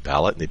off his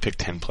ballot, and they picked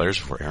 10 players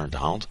before Aaron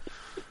Donald.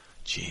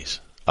 Jeez.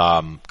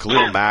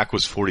 Khalil Mack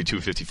was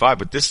 42-55,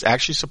 but this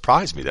actually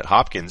surprised me that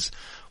Hopkins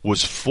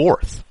was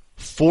fourth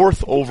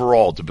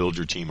overall to build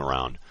your team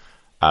around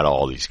out of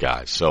all these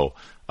guys. So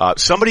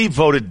somebody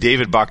voted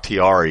David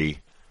Bakhtiari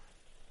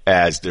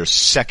as their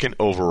second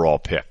overall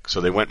pick.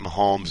 So they went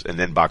Mahomes and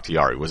then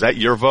Bakhtiari. Was that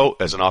your vote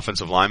as an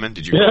offensive lineman?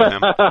 Did you vote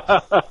him?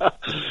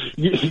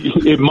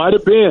 It might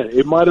have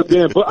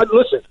been. But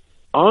listen,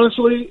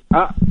 honestly,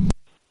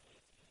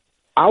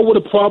 I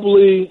wouldn't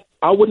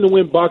have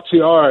went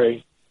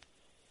Bakhtiari.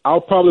 I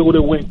probably would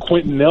have went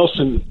Quentin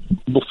Nelson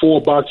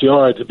before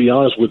Bakhtiari, to be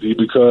honest with you,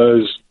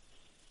 because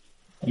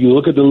you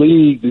look at the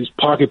league, these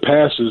pocket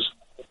passes,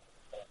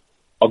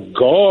 a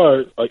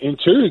guard, an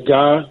interior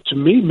guy, to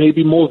me, may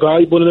be more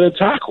valuable than a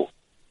tackle.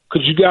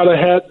 Because you got to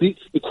have the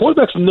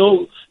quarterbacks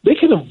know they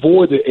can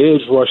avoid the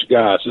edge rush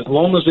guys as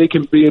long as they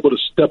can be able to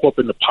step up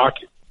in the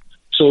pocket.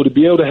 So to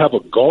be able to have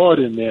a guard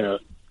in there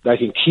that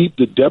can keep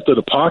the depth of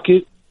the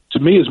pocket, to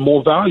me, is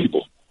more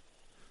valuable.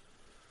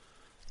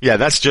 Yeah,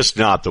 that's just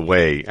not the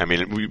way. I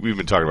mean, we've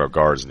been talking about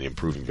guards and the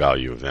improving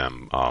value of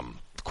them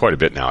quite a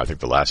bit now. I think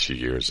the last few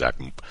years, Zach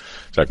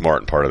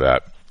Martin, part of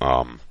that.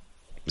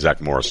 Zach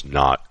Morris,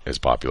 not as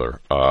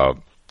popular.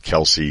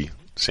 Kelsey,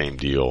 same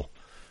deal.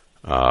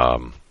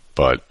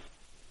 But,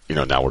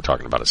 now we're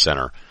talking about a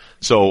center.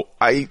 So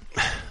I'm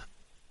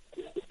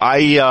going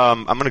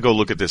to go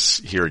look at this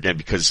here again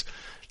because,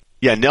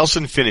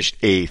 Nelson finished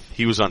 8th.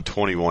 He was on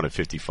 21 of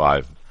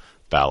 55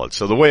 ballots.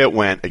 So the way it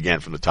went, again,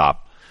 from the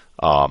top,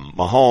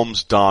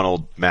 Mahomes,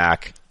 Donald,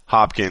 Mack,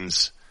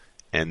 Hopkins,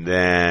 and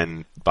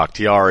then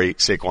Bakhtiari,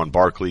 Saquon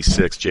Barkley,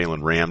 6,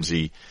 Jalen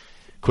Ramsey,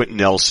 Quentin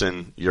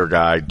Nelson, your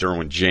guy,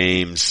 Derwin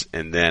James,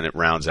 and then it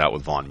rounds out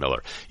with Von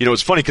Miller.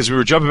 It's funny because we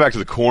were jumping back to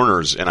the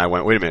corners, and I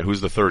went, wait a minute,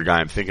 who's the third guy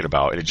I'm thinking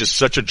about? And it's just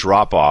such a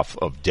drop-off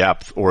of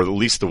depth, or at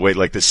least the way,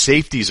 like the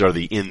safeties are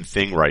the in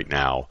thing right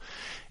now.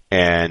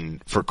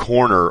 And for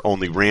corner,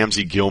 only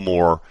Ramsey,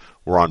 Gilmore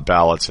were on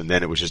ballots, and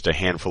then it was just a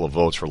handful of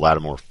votes for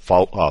Lattimore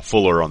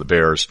Fuller on the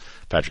Bears,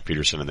 Patrick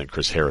Peterson, and then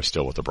Chris Harris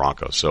still with the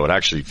Broncos. So it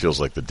actually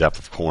feels like the depth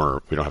of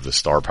corner, we don't have the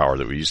star power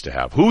that we used to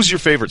have. Who's your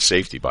favorite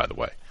safety, by the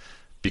way?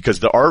 Because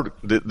the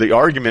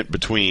argument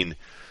between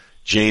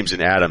James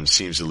and Adams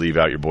seems to leave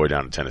out your boy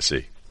down in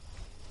Tennessee.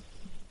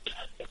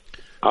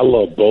 I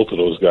love both of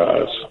those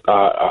guys.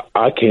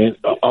 I can't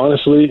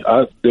honestly.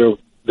 They're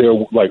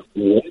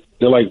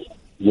like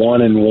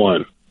 1 and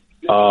 1.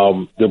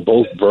 They're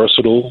both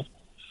versatile.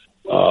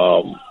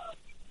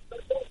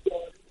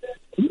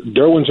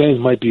 Derwin James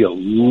might be a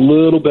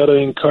little better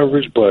in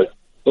coverage, but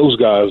those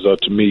guys are,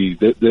 to me,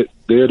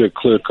 they're the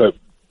clear-cut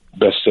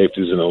best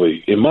safeties in the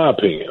league, in my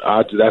opinion.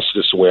 That's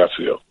just the way I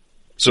feel.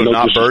 So no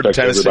not Bird,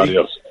 Tennessee? Everybody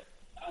else.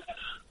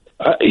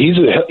 He's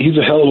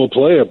a hell of a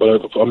player,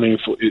 but for me,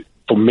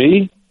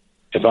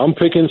 if I'm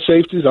picking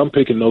safeties, I'm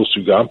picking those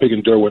two guys. I'm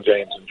picking Derwin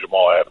James and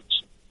Jamal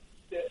Adams.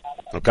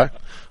 Okay.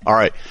 All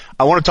right.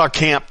 I want to talk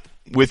camp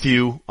with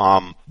you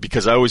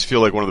because I always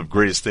feel like one of the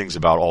greatest things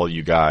about all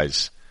you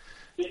guys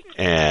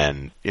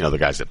and the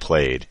guys that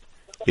played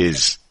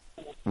is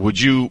would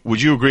you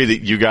agree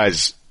that you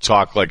guys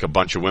talk like a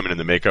bunch of women in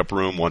the makeup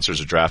room once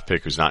there's a draft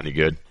pick who's not any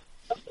good?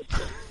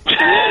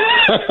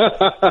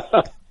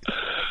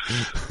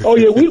 Oh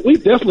yeah, we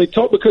definitely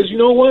talk because you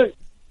know what?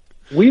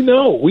 We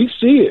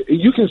see it.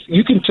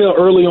 You can tell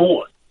early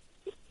on.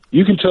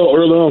 You can tell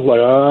early on,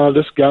 like,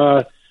 this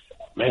guy's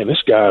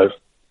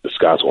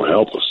gonna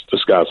help us.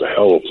 This guy's a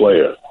hell of a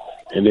player.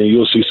 And then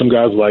you'll see some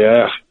guys like,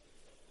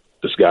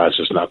 this guy's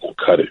just not gonna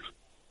cut it.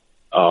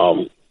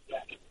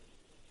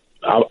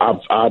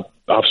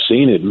 I've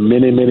seen it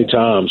many, many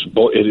times,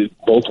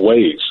 both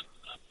ways.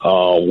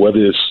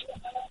 Whether it's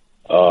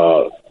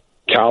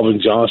Calvin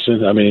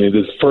Johnson, I mean,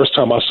 the first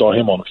time I saw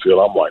him on the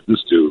field, I'm like,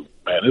 this dude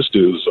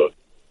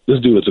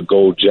is a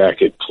gold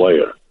jacket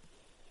player.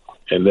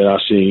 And then I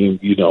seen,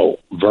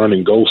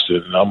 Vernon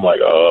Ghosted, and I'm like,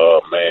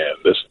 oh, man,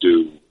 this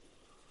dude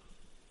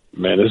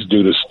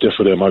is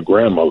stiffer than my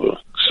grandmother.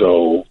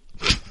 So,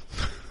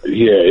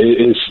 yeah,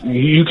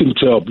 you can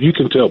tell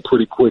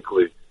pretty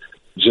quickly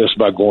just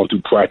by going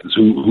through practice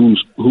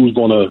who's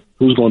gonna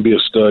be a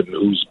stud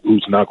and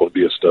who's not gonna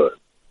be a stud.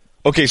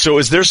 Okay, so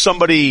is there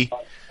somebody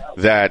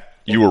that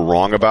you were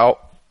wrong about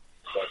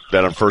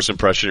that on first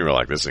impression you were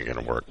like, this isn't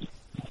gonna work?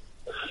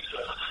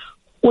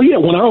 Well, yeah,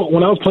 when I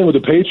was playing with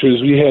the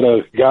Patriots, we had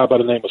a guy by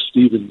the name of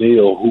Stephen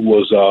Neal who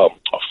was a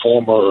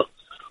former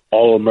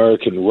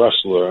All-American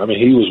wrestler. I mean,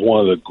 he was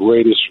one of the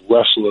greatest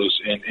wrestlers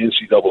in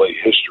NCAA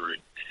history,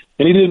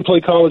 and he didn't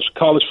play college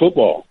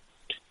football.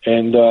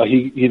 And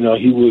he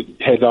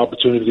had the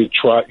opportunity to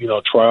try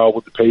out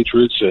with the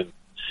Patriots, and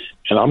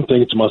I'm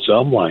thinking to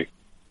myself, I'm like,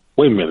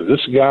 wait a minute,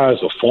 this guy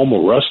is a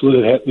former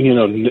wrestler that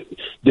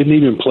didn't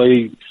even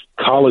play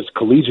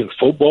collegiate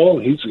football,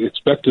 and he's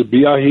expected to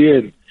be out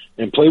here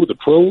and play with the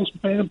pros.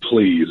 Man,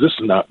 please, this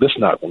is not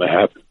going to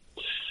happen.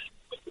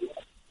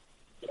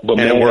 But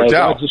and it worked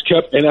out. I just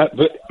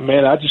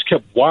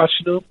kept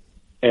watching him,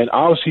 and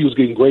obviously he was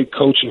getting great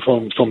coaching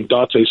from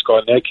Dante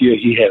Scarnecchia.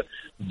 He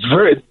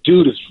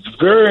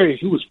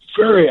was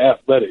very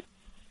athletic,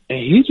 and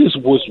he just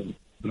was,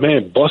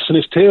 busting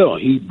his tail.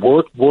 He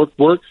worked,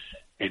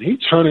 and he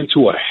turned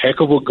into a heck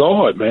of a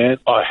guard, man,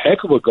 a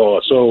heck of a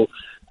guard. So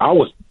I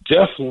was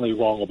definitely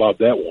wrong about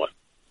that one.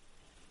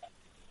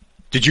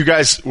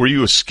 Were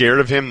you scared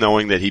of him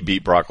knowing that he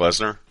beat Brock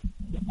Lesnar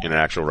in an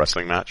actual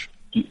wrestling match?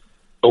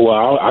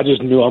 Well, I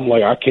just knew, I'm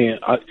like, I can't.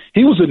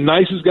 He was the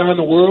nicest guy in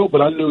the world,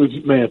 but I knew,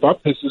 if I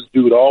piss this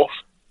dude off,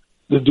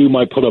 this dude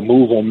might put a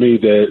move on me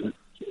that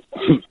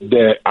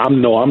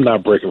I'm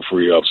not breaking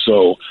free of.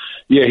 So,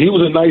 yeah, he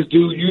was a nice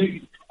dude.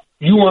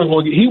 He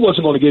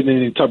wasn't going to get in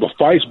any type of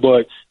fights,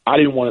 but I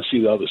didn't want to see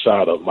the other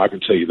side of him. I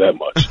can tell you that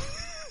much.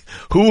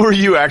 Who were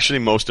you actually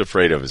most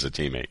afraid of as a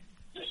teammate?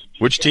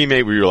 Which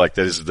teammate were you like,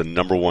 this is the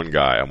number one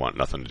guy I want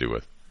nothing to do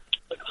with?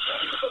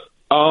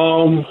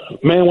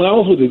 Man, when I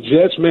was with the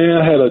Jets, man,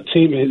 I had a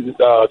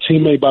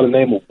teammate by the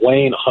name of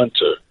Wayne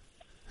Hunter.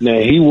 Now,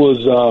 he was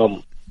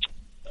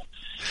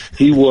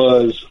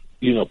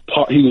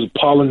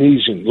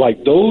Polynesian.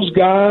 Like, those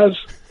guys,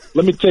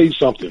 let me tell you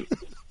something.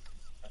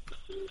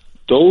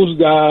 Those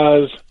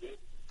guys,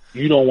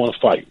 you don't want to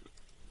fight.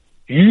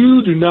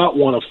 You do not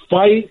want to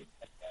fight.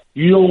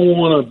 You don't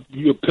want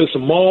to piss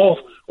them off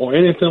or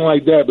anything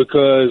like that,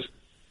 because,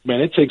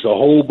 man, it takes a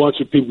whole bunch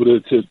of people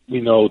to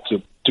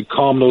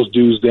calm those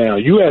dudes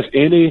down. You ask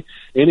any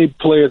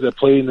players that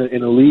play in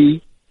the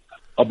league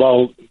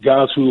about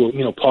guys who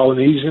are,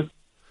 Polynesian,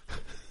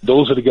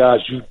 those are the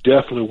guys you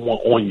definitely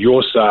want on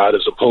your side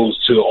as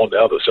opposed to on the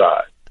other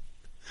side.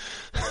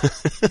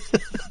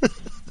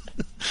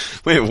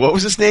 Wait, what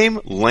was his name?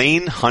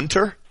 Lane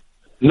Hunter?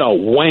 No,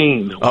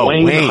 Wayne. Oh,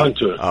 Wayne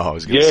Hunter. Oh, I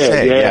was going to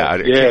say,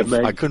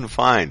 man. I couldn't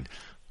find.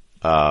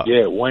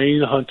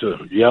 Wayne Hunter.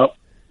 Yep.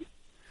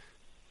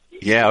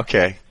 Yeah,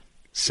 okay.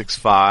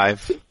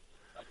 6'5".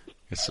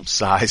 Got some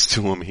size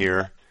to him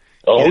here.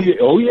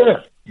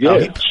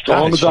 Yeah.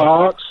 Strong as an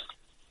ox.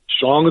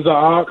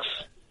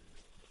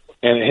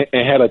 And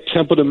had a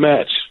temper to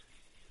match.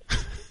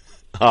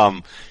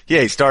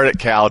 He started at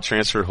Cal,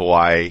 transferred to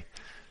Hawaii.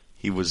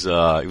 He was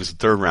a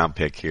third round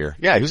pick here.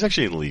 Yeah, he was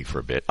actually in the league for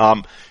a bit.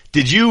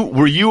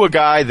 Were you a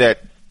guy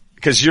that,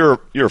 because you're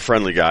a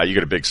friendly guy, you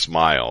got a big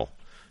smile.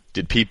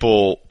 Did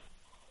people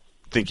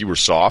think you were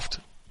soft?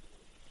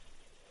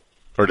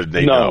 Or did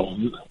they know?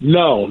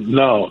 No.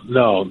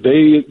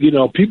 They,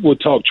 people would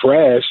talk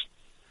trash,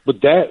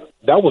 but that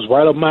was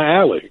right up my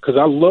alley because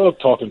I love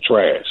talking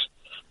trash.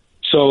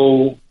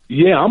 So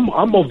yeah,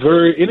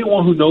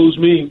 anyone who knows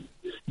me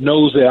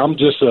knows that I'm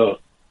just a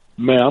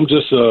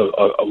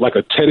like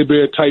a teddy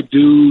bear type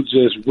dude,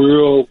 just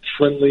real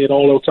friendly and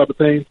all those type of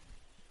things.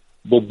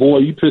 But boy,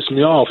 you piss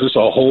me off. It's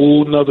a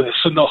whole nother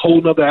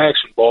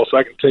action, boss.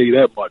 I can tell you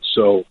that much.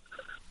 So,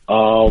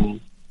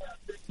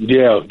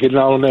 getting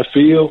out on that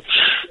field,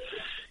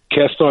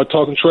 cats start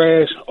talking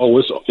trash. Oh,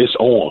 it's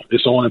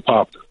on and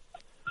popping.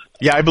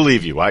 Yeah, I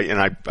believe you.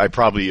 I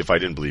probably, if I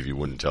didn't believe you,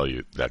 wouldn't tell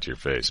you that to your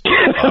face. But,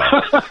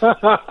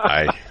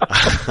 I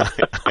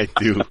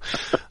do.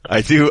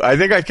 I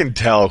think I can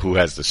tell who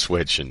has the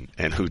switch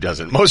and who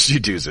doesn't. Most of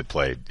you dudes that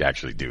play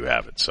actually do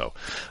have it. So,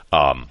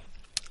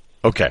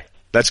 okay.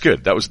 That's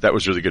good. That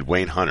was really good.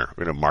 Wayne Hunter.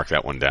 We're going to mark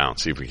that one down.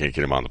 See if we can't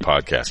get him on the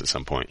podcast at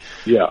some point.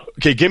 Yeah.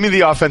 Okay. Give me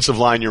the offensive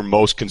line you're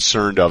most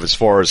concerned of as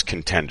far as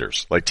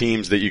contenders, like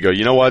teams that you go,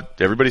 you know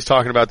what? Everybody's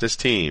talking about this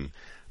team,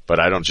 but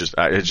I just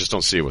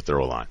don't see it with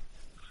their O-line.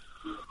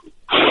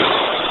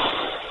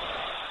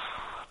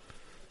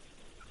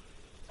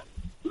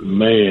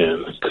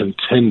 Man,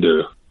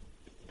 contender.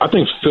 I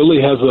think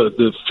Philly has a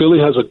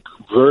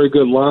very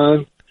good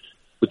line,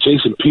 but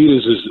Jason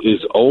Peters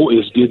is old.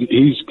 He's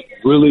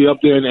really up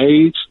there in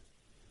age.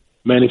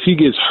 Man, if he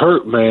gets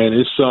hurt, man,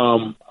 it's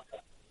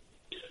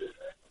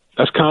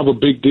that's kind of a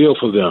big deal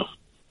for them.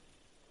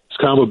 It's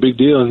kind of a big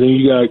deal, and then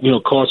you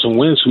got Carson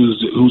Wentz,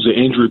 who's an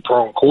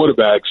injury-prone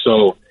quarterback.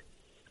 So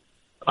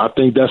I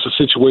think that's a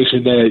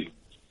situation that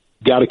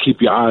got to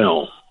keep your eye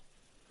on.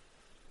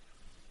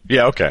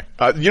 Yeah, okay.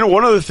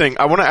 One other thing,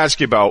 I want to ask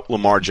you about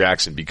Lamar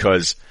Jackson,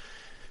 because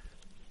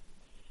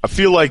I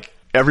feel like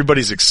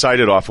everybody's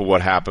excited off of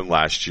what happened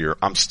last year.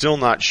 I'm still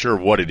not sure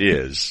what it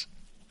is,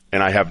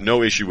 and I have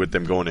no issue with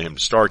them going to him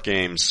to start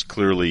games,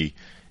 clearly,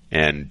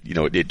 and,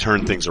 it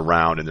turned things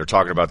around, and they're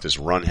talking about this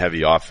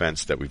run-heavy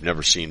offense that we've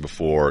never seen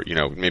before.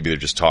 Maybe they're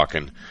just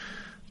talking.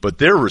 But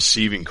their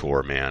receiving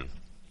core, man,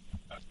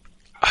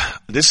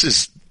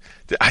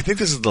 I think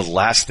this is the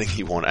last thing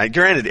you want.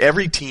 Granted,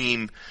 every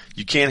team,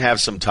 you can't have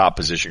some top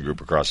position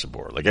group across the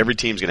board. Like, every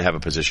team's going to have a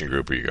position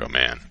group where you go,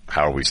 man,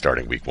 how are we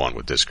starting week 1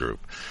 with this group?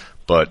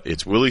 But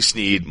it's Willie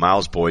Snead,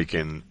 Miles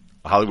Boykin,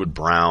 Hollywood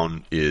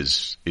Brown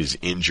is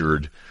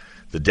injured.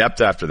 The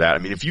depth after that, I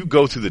mean, if you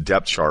go through the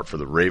depth chart for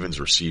the Ravens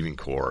receiving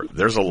core,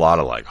 there's a lot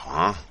of like,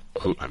 huh?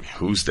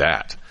 Who's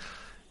that?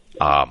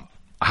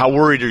 How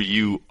worried are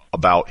you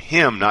about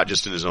him, not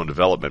just in his own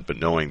development, but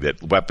knowing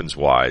that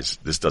weapons-wise,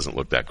 this doesn't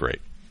look that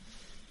great?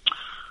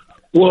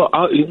 Well,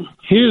 I think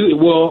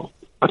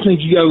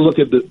you got to look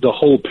at the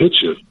whole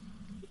picture.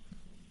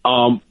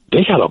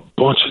 They got a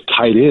bunch of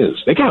tight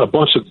ends. They got a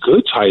bunch of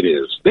good tight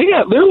ends.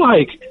 They're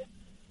like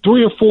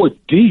 3 or 4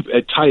 deep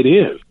at tight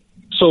end.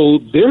 So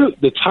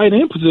the tight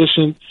end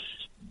position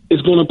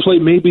is going to play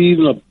maybe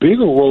even a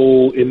bigger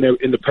role in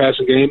the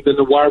passing game than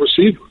the wide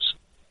receivers.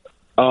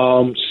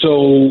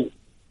 So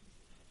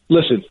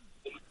listen,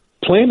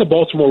 playing the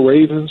Baltimore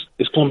Ravens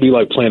is going to be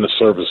like playing a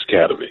service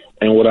academy.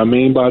 And what I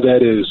mean by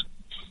that is,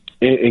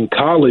 in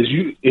college,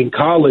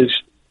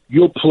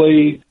 you'll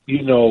play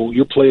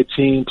a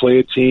team,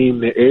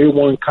 and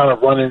everyone kind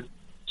of running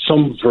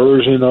some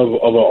version of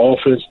an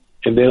offense,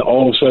 and then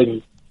all of a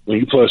sudden, when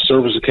you play a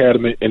service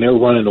academy and they're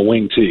running a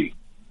wing tee,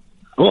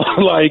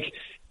 like,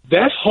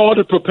 that's hard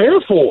to prepare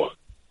for.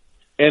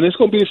 And it's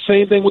going to be the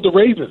same thing with the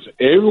Ravens.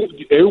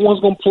 Everyone's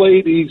going to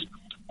play these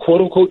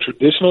quote unquote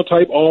traditional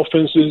type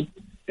offenses,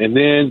 and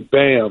then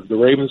bam, the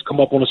Ravens come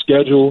up on a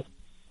schedule,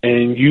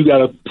 and you got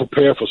to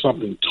prepare for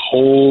something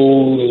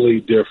totally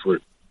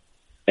different.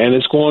 And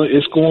it's going to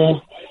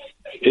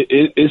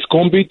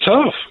be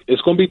tough.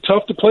 It's going to be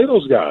tough to play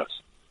those guys.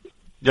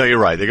 No, you're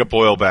right. They got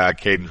Boyle back,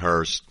 Caden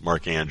Hurst,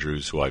 Mark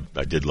Andrews, who I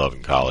did love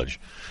in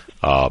college.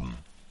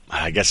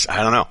 I guess,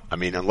 I don't know. I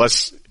mean,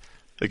 unless,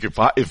 like,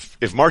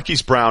 if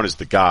Marquise Brown is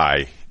the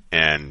guy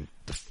and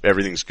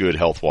everything's good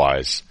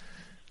health-wise,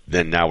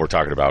 then now we're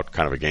talking about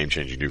kind of a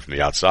game-changing dude from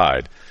the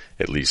outside,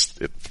 at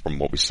least from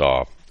what we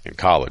saw in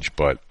college.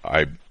 But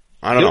I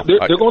don't know.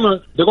 They're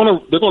gonna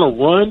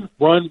run,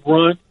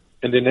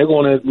 and then they're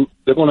gonna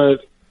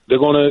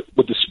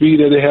with the speed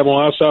that they have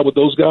on our side with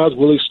those guys,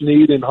 Willie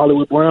Snead and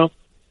Hollywood Brown,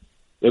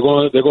 they're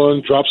going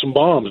to drop some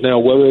bombs. Now,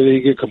 whether they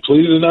get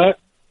completed or not,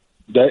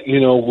 that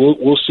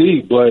we'll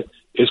see. But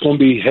it's going to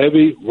be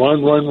heavy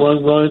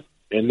run,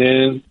 and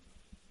then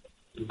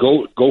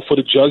go for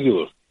the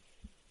jugular.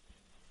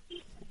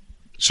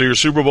 So your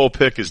Super Bowl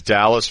pick is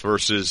Dallas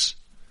versus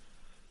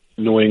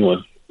New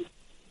England.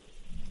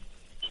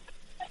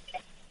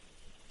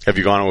 Have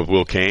you gone with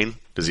Will Kane?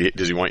 Does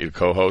he want you to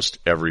co-host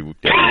every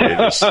day?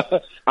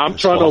 I'm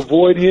trying to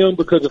avoid him,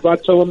 because if I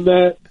tell him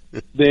that,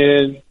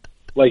 then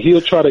like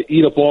he'll try to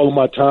eat up all of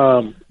my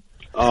time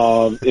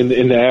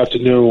in the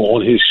afternoon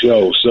on his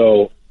show.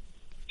 So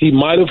he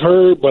might have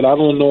heard, but I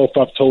don't know if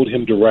I've told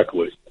him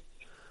directly.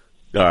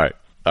 All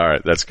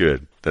right, that's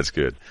good.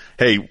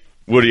 Hey,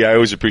 Woody, I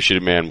always appreciate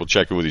it, man. We'll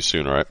check in with you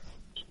soon. All right.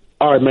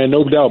 All right, man.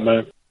 No doubt,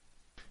 man.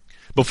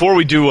 Before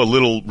we do a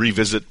little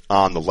revisit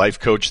on the life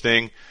coach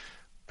thing,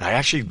 I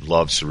actually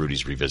love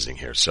Cerruti's revisiting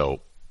here.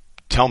 So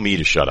tell me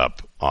to shut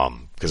up,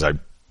 because I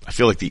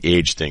feel like the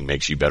age thing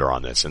makes you better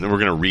on this. And then we're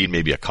going to read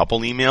maybe a couple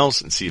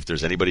emails and see if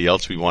there's anybody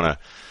else we want to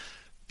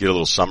get a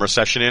little summer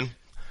session in.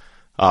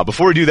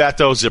 Before we do that,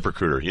 though,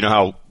 ZipRecruiter. You know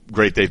how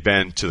great they've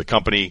been to the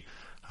company.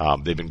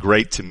 They've been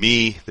great to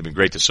me. They've been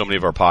great to so many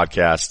of our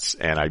podcasts.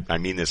 And I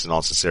mean this in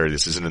all sincerity.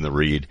 This isn't in the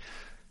read.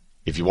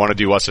 If you want to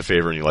do us a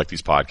favor and you like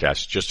these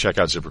podcasts, just check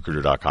out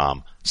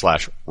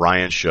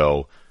ZipRecruiter.com/Ryan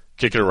Show.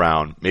 Kick it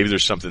around. Maybe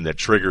there's something that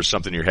triggers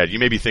something in your head. You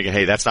may be thinking,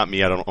 hey, that's not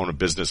me. I don't own a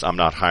business. I'm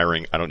not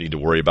hiring. I don't need to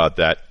worry about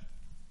that.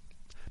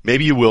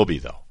 Maybe you will be,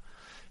 though.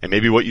 And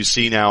maybe what you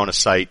see now on a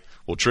site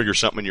will trigger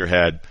something in your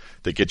head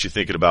that gets you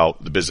thinking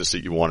about the business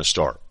that you want to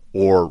start,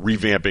 or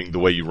revamping the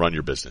way you run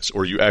your business,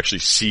 or you actually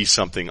see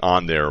something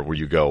on there where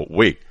you go,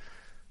 wait,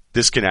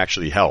 this can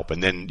actually help.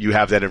 And then you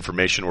have that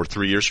information, or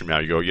 3 years from now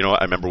you go, you know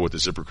what, I remember what the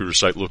ZipRecruiter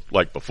site looked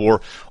like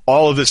before.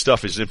 All of this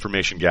stuff is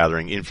information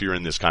gathering if you're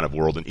in this kind of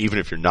world. And even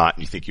if you're not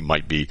and you think you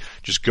might be,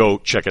 just go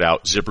check it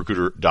out.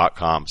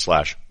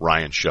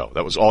 ZipRecruiter.com/Ryan Show.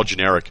 That was all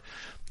generic.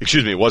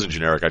 Excuse me, it wasn't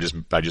generic. I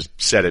just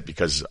said it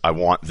because I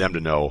want them to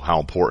know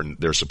how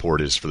important their support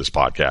is for this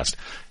podcast.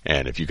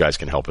 And if you guys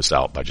can help us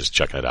out by just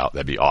checking it out,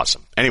 that'd be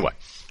awesome. Anyway,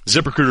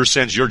 ZipRecruiter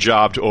sends your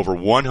job to over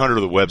 100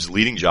 of the web's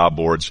leading job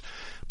boards.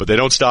 But they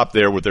don't stop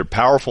there. With their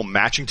powerful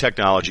matching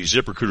technology,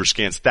 ZipRecruiter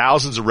scans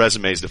thousands of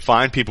resumes to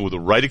find people with the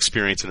right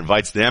experience and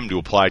invites them to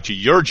apply to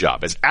your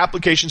job. As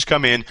applications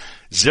come in,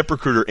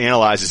 ZipRecruiter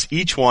analyzes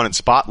each one and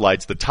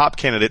spotlights the top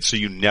candidates so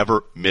you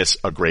never miss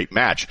a great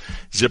match.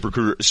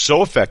 ZipRecruiter is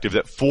so effective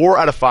that 4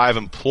 out of 5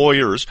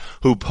 employers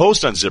who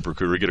post on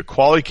ZipRecruiter get a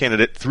quality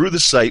candidate through the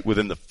site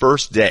within the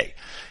first day.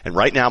 And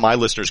right now, my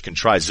listeners can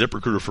try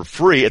ZipRecruiter for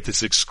free at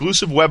this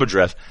exclusive web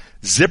address,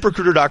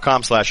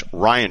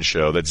 ZipRecruiter.com/Ryan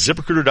Show. That's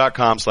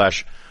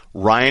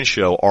ZipRecruiter.com/Ryan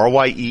Show,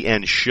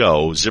 RYEN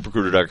Show,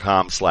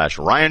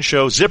 ZipRecruiter.com/Ryan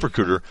Show.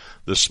 ZipRecruiter,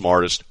 the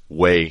smartest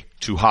way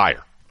to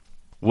hire.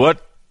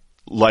 What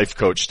life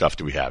coach stuff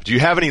do we have? Do you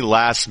have any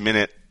last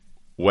minute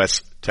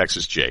West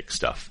Texas Jake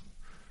stuff?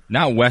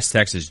 Not West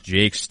Texas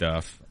Jake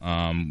stuff.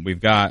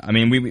 We've got, I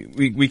mean,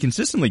 we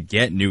consistently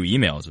get new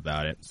emails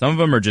about it. Some of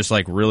them are just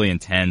like really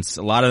intense.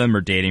 A lot of them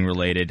are dating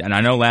related. And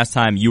I know last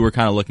time you were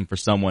kind of looking for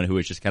someone who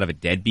was just kind of a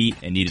deadbeat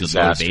and needed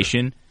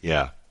motivation.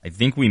 Yeah. I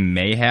think we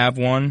may have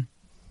one.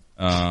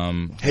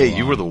 Hey,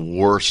 you were the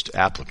worst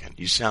applicant.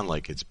 You sound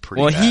like it's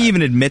pretty bad. He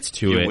even admits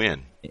to it. You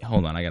win.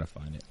 Hold on, I gotta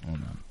find it. Hold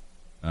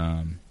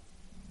on.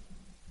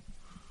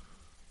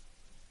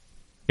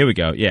 Here we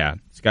go. Yeah.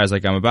 This guy's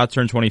like, I'm about to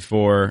turn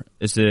 24.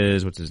 This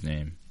is, what's his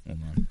name? Hold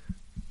on.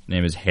 His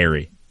name is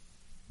Harry.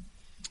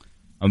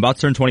 I'm about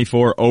to turn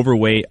 24,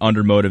 overweight,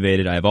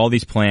 undermotivated. I have all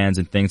these plans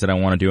and things that I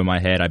want to do in my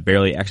head. I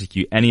barely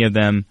execute any of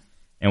them.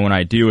 And when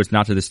I do, it's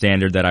not to the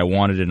standard that I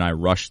wanted, and I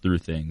rush through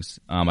things.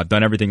 I've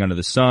done everything under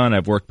the sun.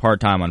 I've worked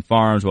part-time on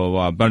farms, blah, blah,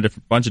 blah. I've done a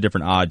bunch of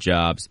different odd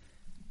jobs.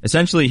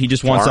 Essentially, he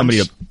just wants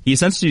he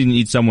essentially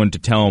needs someone to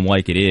tell him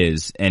like it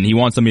is, and he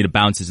wants somebody to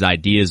bounce his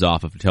ideas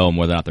off of to tell him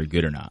whether or not they're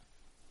good or not.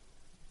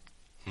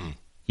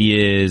 He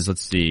is,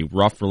 let's see,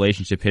 rough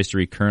relationship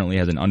history, currently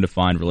has an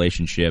undefined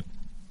relationship,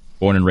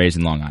 born and raised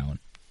in Long Island.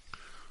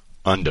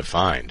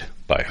 Undefined?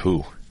 By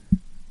who?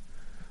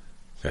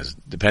 Because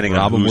depending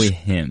Probably on who's...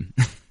 him.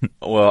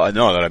 Well, I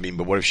know that. I mean,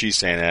 but what if she's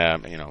saying,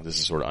 this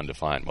is sort of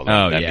undefined? Well,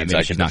 that means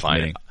I can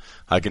define it.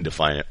 I can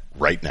define it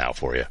right now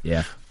for you.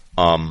 Yeah.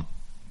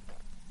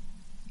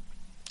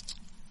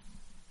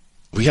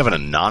 We have an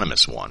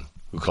anonymous one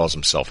who calls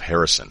himself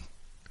Harrison.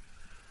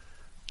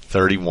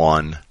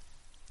 31,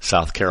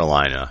 South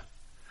Carolina.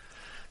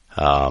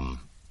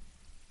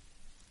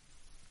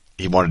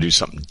 He wanted to do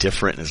something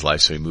different in his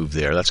life, so he moved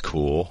there. That's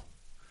cool.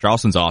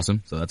 Charleston's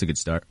awesome, so that's a good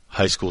start.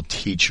 High school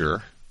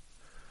teacher.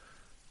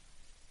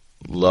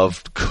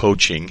 Loved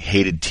coaching,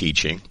 hated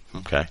teaching.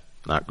 Okay.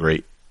 Not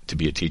great to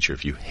be a teacher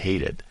if you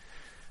hate it.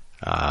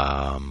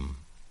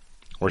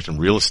 Worked in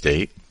real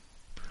estate.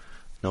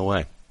 No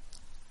way.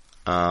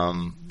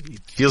 He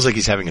feels like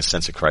he's having a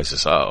sense of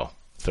crisis.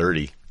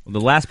 30. Well,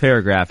 the last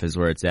paragraph is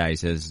where it's at. He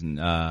says,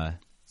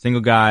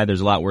 single guy, there's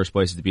a lot worse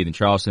places to be than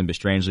Charleston, but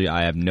strangely,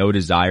 I have no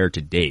desire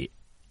to date.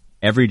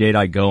 Every date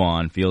I go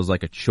on feels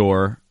like a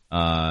chore.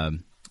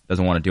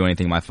 Doesn't want to do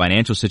anything. My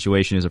financial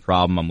situation is a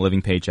problem. I'm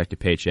living paycheck to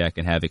paycheck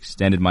and have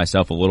extended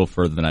myself a little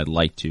further than I'd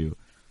like to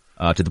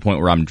the point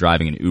where I'm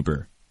driving an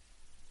Uber.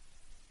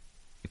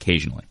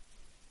 Occasionally.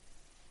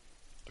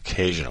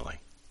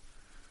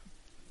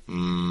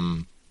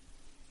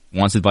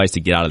 Wants advice to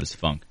get out of this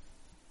funk.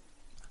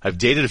 I've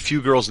dated a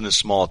few girls in this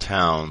small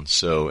town,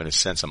 so in a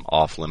sense I'm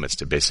off limits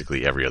to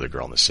basically every other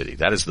girl in the city.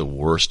 That is the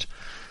worst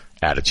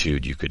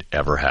attitude you could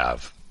ever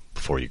have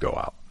before you go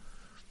out.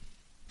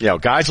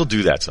 Guys will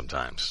do that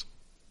sometimes.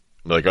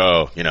 Be like,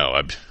 I'm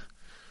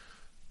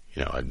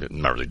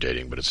not really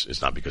dating, but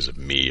it's not because of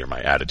me or my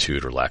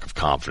attitude or lack of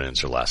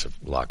confidence or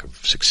lack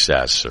of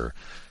success or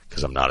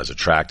because I'm not as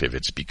attractive.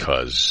 It's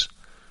because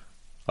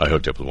I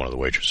hooked up with one of the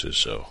waitresses,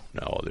 so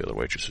now all the other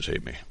waitresses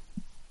hate me.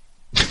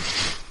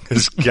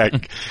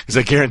 Because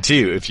I guarantee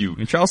you, if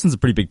you... Charleston's a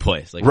pretty big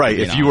place. Right,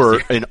 if you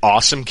were an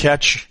awesome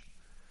catch,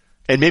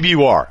 and maybe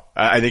you are.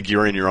 I think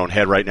you're in your own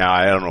head right now.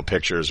 I don't know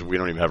pictures. We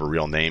don't even have a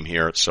real name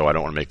here, so I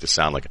don't want to make this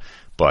sound like...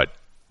 But,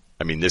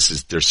 I mean,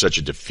 there's such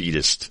a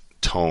defeatist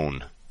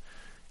tone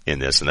in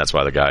this, and that's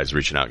why the guy's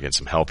reaching out and getting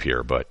some help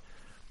here. But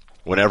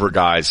whenever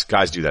guys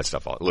do that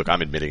stuff, look,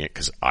 I'm admitting it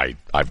because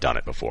I've done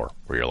it before,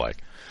 where you're like,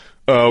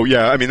 oh,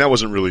 yeah, I mean, that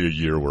wasn't really a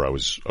year where I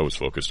was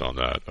focused on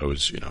that. I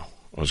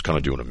was kind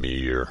of doing a me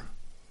year.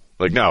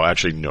 Like, no,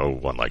 actually, no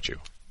one liked you.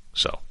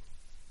 So,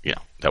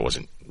 that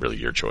wasn't really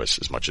your choice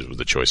as much as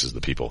the choices of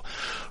the people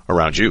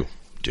around you,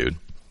 dude.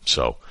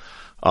 So,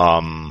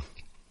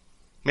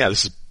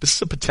 this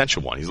is a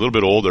potential one. He's a little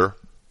bit older.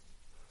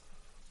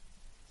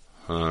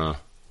 A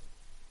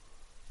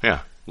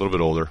little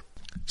bit older.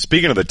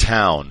 Speaking of the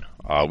town,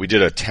 we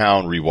did a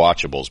town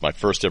rewatchables, my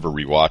first ever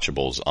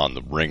rewatchables on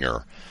The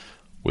Ringer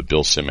with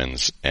Bill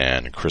Simmons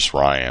and Chris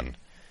Ryan.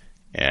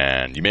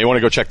 And you may want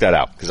to go check that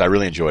out because I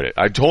really enjoyed it.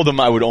 I told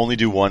them I would only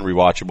do one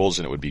rewatchables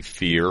and it would be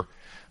Fear.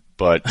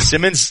 But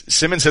Simmons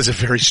has a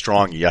very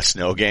strong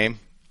yes-no game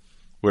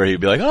where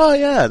he'd be like, oh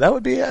yeah,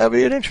 that'd be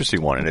an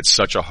interesting one. And it's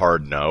such a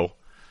hard no.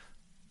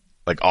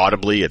 Like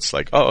audibly, it's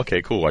like, oh,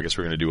 okay, cool. I guess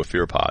we're going to do a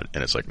Fear pod.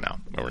 And it's like, no,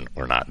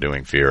 we're not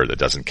doing Fear. That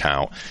doesn't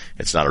count.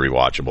 It's not a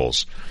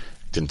rewatchables.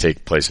 It didn't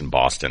take place in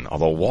Boston.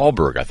 Although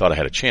Wahlberg, I thought I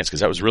had a chance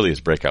because that was really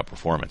his breakout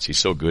performance. He's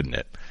so good in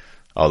it.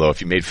 Although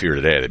if you made Fear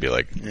today, they'd be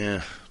like,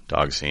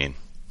 dog scene.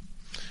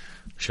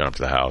 Shut up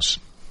to the house.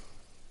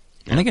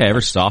 I don't think I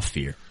ever saw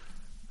Fear.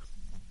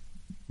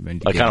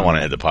 I kind of want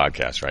to end the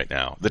podcast right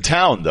now. The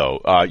Town,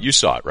 though, you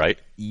saw it, right?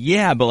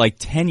 Yeah, but like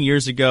 10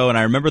 years ago, and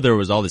I remember there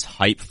was all this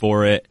hype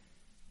for it,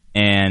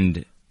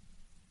 and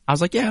I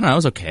was like, yeah, no, it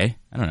was okay.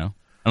 I don't know.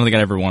 I don't think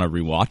I'd ever want to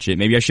rewatch it.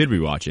 Maybe I should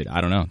rewatch it. I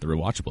don't know. The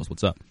rewatchables,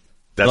 what's up?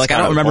 That's like, I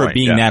don't remember it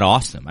being that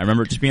awesome. I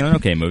remember it just being an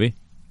okay movie.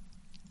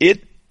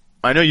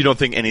 I know you don't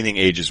think anything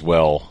ages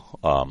well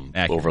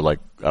over like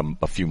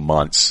a few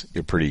months.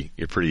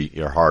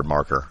 You're a hard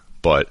marker,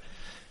 but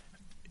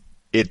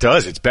it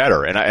does. It's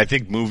better, and I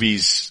think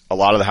movies. A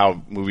lot of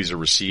how movies are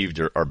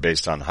received are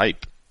based on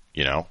hype.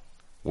 You know,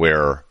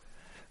 where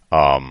there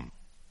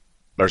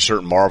are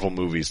certain Marvel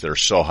movies that are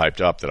so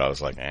hyped up that I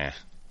was like, I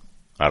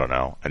don't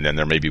know. And then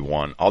there may be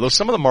one. Although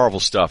some of the Marvel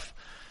stuff,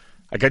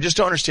 like I just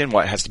don't understand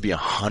why it has to be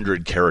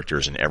 100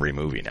 characters in every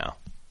movie now.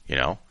 You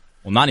know?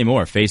 Well, not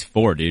anymore. Phase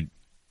 4, dude.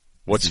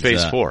 What's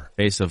Phase 4?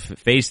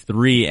 Phase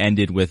 3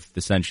 ended with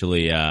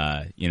essentially,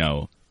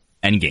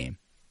 Endgame.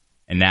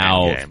 And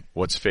now, Endgame.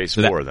 What's Phase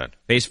 4 then?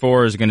 Phase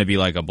 4 is going to be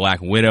like a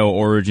Black Widow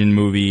origin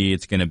movie.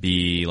 It's going to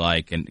be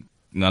like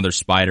another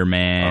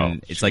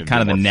Spider-Man. It's like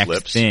kind of the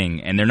next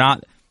thing. And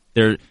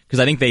because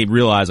I think they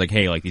realized like,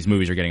 hey, like these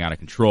movies are getting out of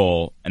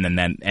control. And then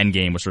that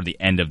Endgame was sort of the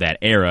end of that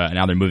era. And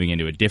now they're moving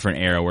into a different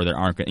era where there's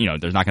not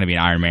going to be an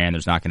Iron Man.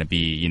 There's not going to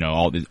be,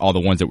 all the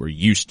ones that we're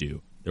used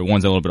to. They're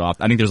ones that are a little bit off.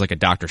 I think there's like a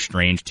Doctor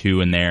Strange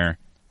 2 in there.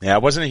 Yeah, I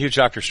wasn't a huge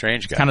Doctor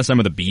Strange guy. Kind of some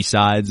of the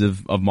B-sides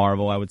of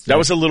Marvel, I would say. That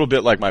was a little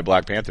bit like my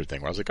Black Panther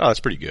thing where I was like, oh, that's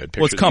pretty good.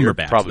 Well, it's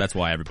Cumberbatch, so that's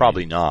why everybody...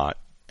 Probably not.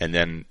 And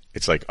then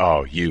it's like,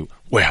 oh,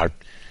 I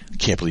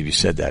can't believe you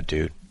said that,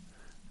 dude.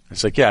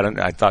 It's like, yeah,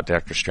 I thought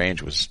Doctor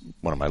Strange was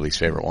one of my least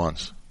favorite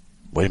ones.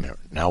 Wait a minute.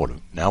 Now what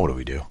do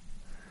we do?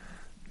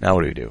 Now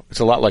what do we do? It's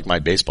a lot like my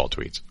baseball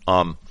tweets.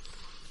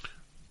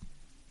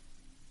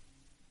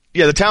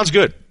 Yeah, The Town's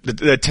good.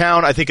 The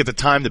Town, I think at the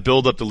time, the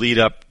build up, the lead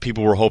up,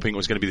 people were hoping it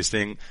was going to be this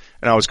thing.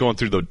 And I was going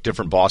through the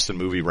different Boston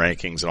movie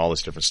rankings and all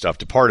this different stuff.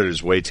 Departed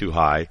is way too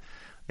high.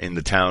 And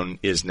The Town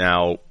is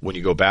now, when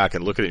you go back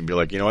and look at it and be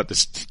like, you know what,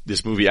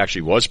 this movie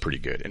actually was pretty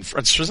good. And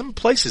for some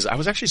places, I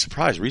was actually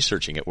surprised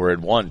researching it where it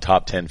won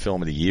top 10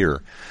 film of the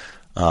year.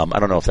 I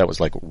don't know if that was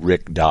like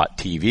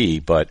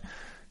Rick.TV, but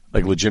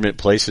like legitimate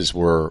places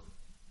were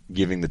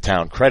giving The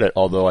Town credit,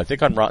 although I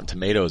think on Rotten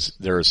Tomatoes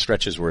there are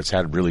stretches where it's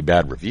had really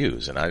bad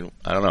reviews, and I don't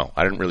know.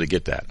 I didn't really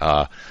get that.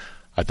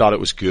 I thought it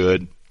was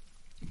good,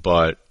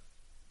 but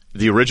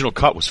the original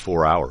cut was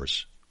 4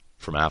 hours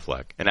from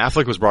Affleck, and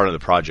Affleck was brought into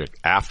the project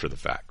after the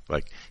fact.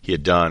 Like he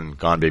had done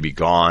Gone Baby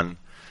Gone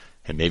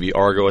and maybe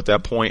Argo at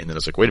that point, and then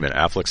it's like, wait a minute,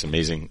 Affleck's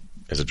amazing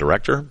as a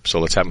director, so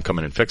let's have him come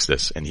in and fix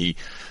this. And the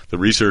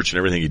research and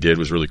everything he did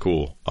was really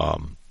cool.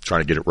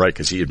 Trying to get it right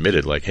because he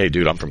admitted, like, hey,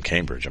 dude, I'm from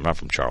Cambridge, I'm not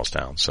from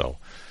Charlestown, so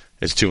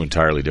it's two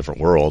entirely different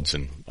worlds,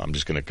 and I'm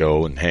just going to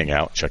go and hang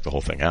out and check the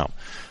whole thing out.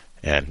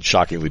 And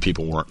shockingly,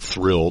 people weren't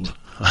thrilled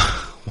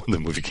when the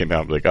movie came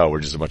out. Like, oh, we're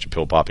just a bunch of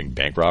pill-popping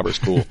bank robbers.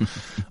 Cool.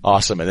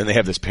 Awesome. And then they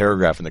have this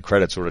paragraph in the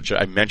credits sort of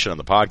I mentioned on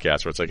the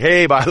podcast where it's like,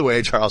 hey, by the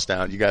way,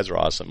 Charlestown, you guys are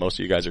awesome. Most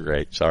of you guys are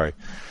great. Sorry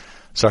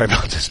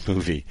about this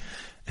movie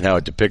and how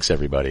it depicts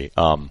everybody.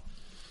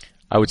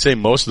 I would say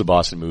most of the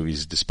Boston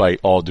movies, despite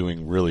all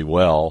doing really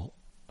well,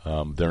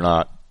 they're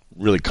not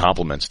really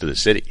compliments to the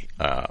city.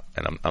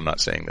 And I'm not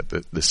saying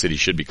that the city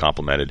should be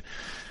complimented.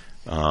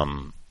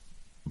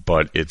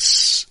 But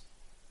it's,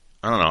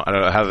 I don't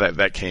know how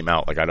that came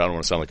out. Like, I don't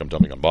want to sound like I'm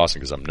dumping on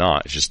Boston because I'm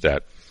not. It's just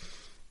that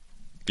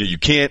you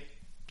can't,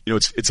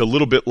 it's a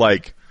little bit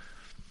like,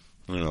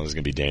 I don't know, this is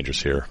going to be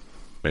dangerous here.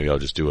 Maybe I'll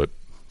just do it.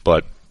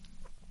 But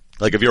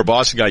like, if you're a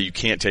Boston guy, you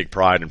can't take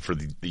pride in for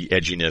the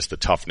edginess, the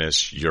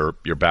toughness, your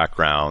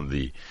background,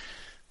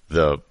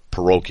 the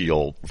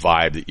parochial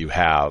vibe that you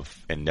have,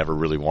 and never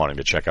really wanting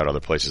to check out other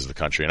places of the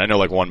country. And I know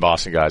like one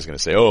Boston guy is going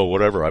to say, oh,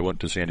 whatever, I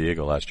went to San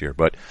Diego last year.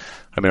 But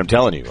I mean, I'm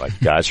telling you, like,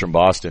 guys from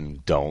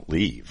Boston don't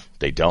leave.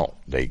 They don't.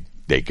 They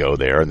go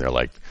there and they're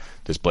like,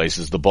 this place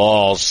is the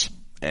balls,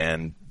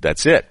 and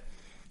that's it.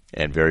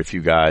 And very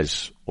few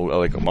guys,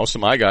 like most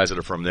of my guys that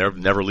are from there,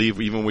 never leave,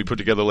 even when we put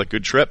together like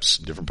good trips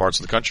in different parts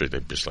of the country.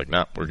 They're just like,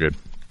 nah, we're good.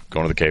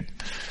 Going to the Cape.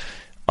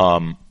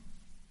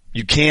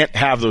 You can't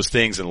have those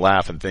things and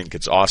laugh and think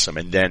it's awesome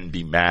and then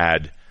be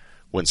mad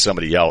when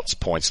somebody else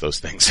points those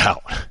things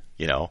out.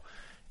 It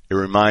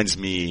reminds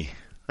me,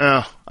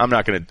 I'm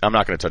not going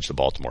to touch the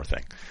Baltimore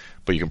thing,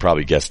 but you can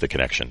probably guess the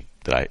connection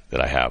that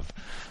I have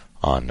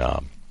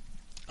on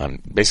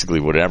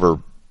basically whatever,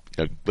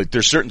 like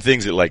there's certain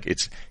things that like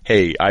it's,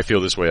 hey, I feel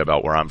this way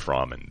about where I'm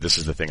from, and this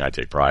is the thing I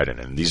take pride in,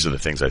 and these are the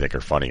things I think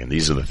are funny, and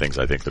these are the things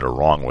I think that are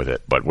wrong with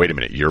it. But wait a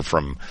minute, you're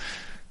from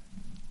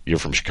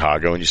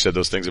Chicago and you said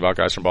those things about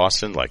guys from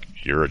Boston? Like,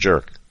 you're a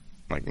jerk.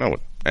 Like, no.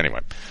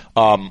 Anyway.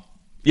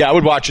 Yeah, I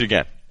would watch it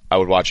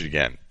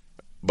again.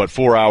 But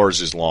 4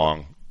 hours is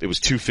long. It was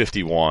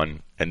 2:51.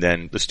 And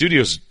then the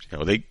studios,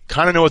 they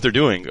kind of know what they're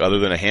doing, other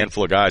than a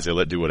handful of guys they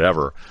let do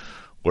whatever,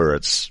 where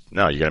it's,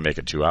 no, you got to make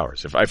it 2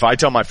 hours. If I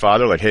tell my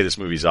father, like, hey, this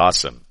movie's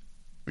awesome,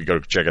 we go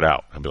check it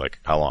out, I'll be like,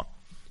 how long?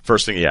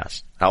 First thing he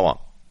asks, how long?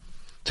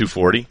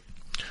 2:40?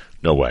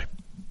 No way.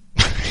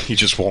 He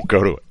just won't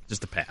go to it.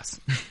 Just a pass.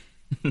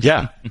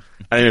 Yeah.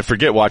 I mean,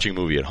 forget watching a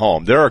movie at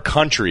home. There are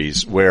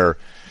countries where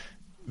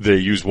they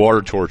use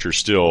water torture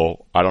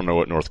still. I don't know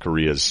what North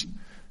Korea's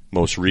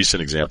most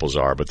recent examples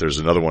are, but there's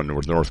another one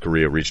where North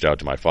Korea reached out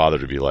to my father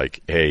to be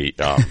like, hey,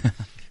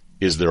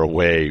 is there a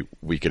way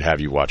we could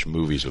have you watch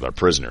movies with our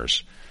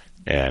prisoners?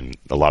 And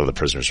a lot of the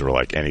prisoners were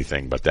like,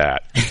 anything but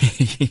that.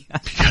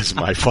 Because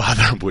my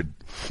father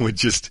would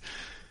just,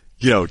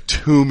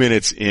 2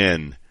 minutes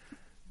in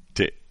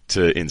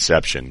to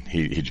Inception,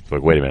 he'd be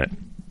like, wait a minute.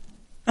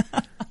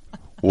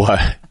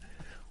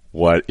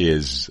 What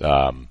is,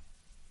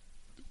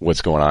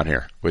 what's going on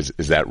here?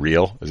 Is that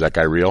real? Is that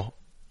guy real?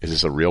 Is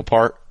this a real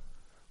part?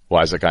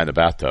 Why is that guy in the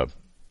bathtub?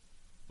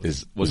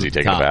 Was he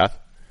taking a bath?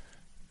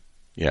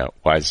 Yeah.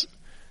 Why is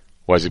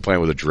he playing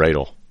with a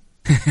dreidel?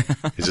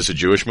 Is this a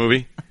Jewish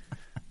movie?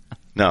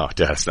 No,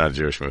 Dad, it's not a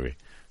Jewish movie.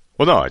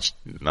 Well, no, it's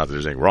not that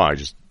there's anything wrong.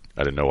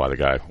 I didn't know why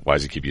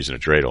does he keep using a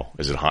dreidel?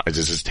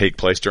 Does this take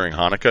place during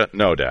Hanukkah?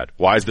 No, Dad.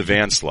 Why is the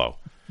van slow?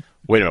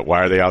 Wait a minute.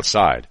 Why are they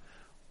outside?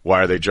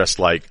 Why are they dressed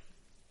like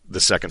the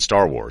second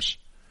Star Wars?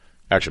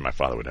 Actually, my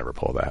father would never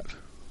pull that.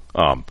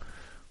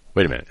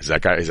 Wait a minute. Is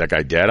that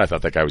guy dead? I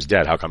thought that guy was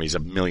dead. How come he's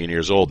 1 million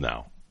years old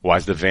now? Why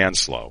is the van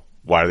slow?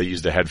 Why do they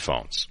use the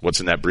headphones? What's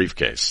in that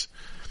briefcase?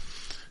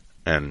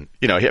 And,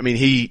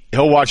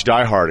 he'll watch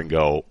Die Hard and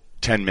go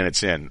 10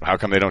 minutes in. How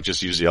come they don't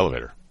just use the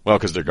elevator? Well,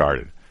 because they're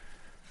guarded.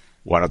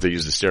 Why don't they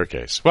use the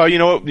staircase? Well, you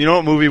know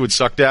what movie would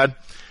suck, Dad?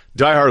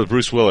 Die Hard with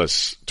Bruce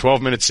Willis.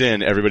 12 minutes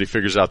in, everybody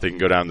figures out they can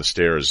go down the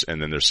stairs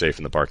and then they're safe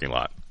in the parking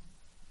lot.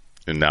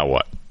 And now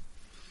what?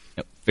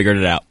 Yep, figured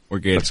it out. We're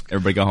good.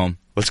 Everybody go home.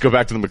 Let's go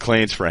back to the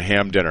McLeans for a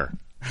ham dinner.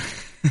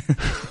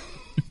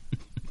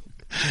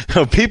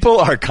 People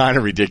are kind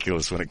of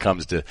ridiculous when it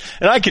comes to,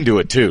 and I can do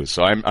it too,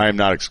 so I'm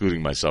not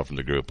excluding myself from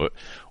the group, but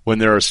when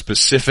there are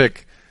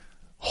specific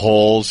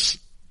holes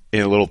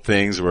in little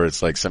things where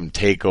it's like some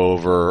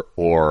takeover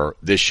or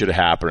this should have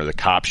happened or the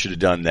cop should have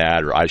done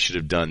that or I should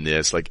have done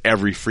this, like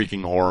every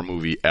freaking horror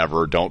movie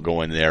ever, don't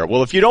go in there.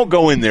 Well, if you don't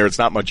go in there, it's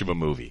not much of a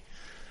movie.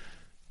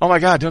 Oh my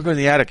God, don't go in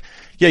the attic.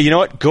 Yeah, you know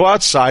what? Go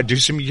outside, do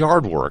some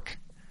yard work.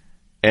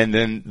 And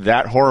then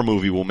that horror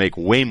movie will make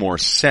way more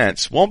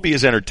sense. Won't be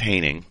as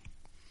entertaining,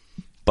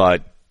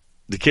 but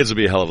the kids will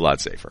be a hell of a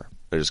lot safer.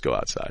 They just go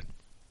outside.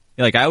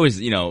 Yeah, like I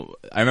always, I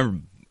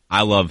remember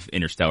I love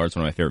Interstellar. It's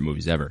one of my favorite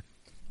movies ever.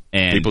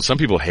 And some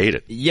people hate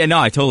it. Yeah, no,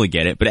 I totally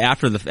get it. But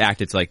after the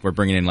fact, it's like we're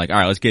bringing in like, all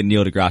right, let's get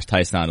Neil deGrasse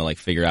Tyson on to like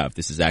figure out if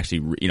this is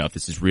actually, if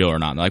this is real or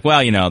not. And they're like,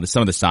 well,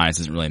 some of the science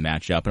doesn't really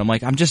match up. And I'm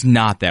like, I'm just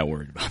not that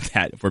worried about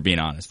that, if we're being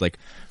honest. Like,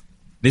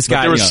 this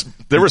guy,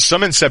 there were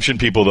some Inception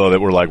people though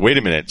that were like, wait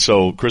a minute.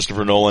 So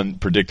Christopher Nolan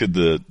predicted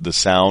the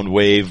sound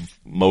wave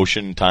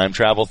motion time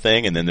travel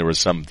thing, and then there was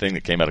something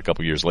that came out a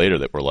couple years later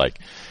that were like,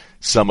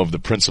 some of the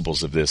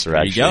principles of this are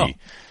actually,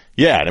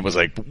 yeah, and it was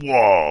like,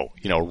 whoa,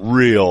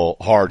 real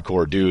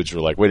hardcore dudes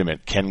were like, wait a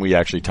minute, can we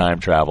actually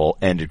time travel?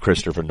 And did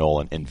Christopher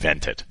Nolan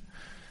invent it?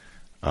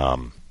 I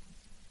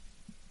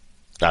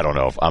don't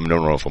know if I'm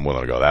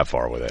willing to go that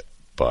far with it,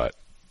 but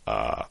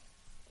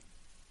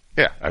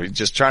yeah, I mean,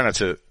 just try not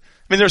to.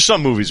 I mean, there's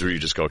some movies where you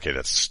just go, okay,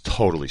 that's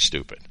totally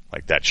stupid.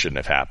 Like that shouldn't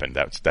have happened.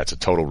 That's a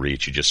total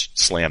reach. You just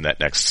slam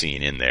that next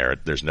scene in there.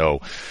 There's no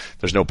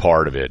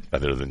part of it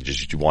other than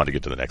just you want to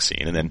get to the next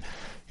scene. And then,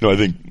 I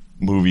think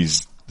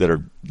movies that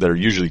are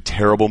usually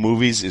terrible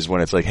movies is when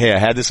it's like, hey, I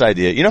had this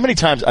idea. You know how many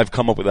times I've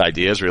come up with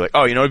ideas where you're like,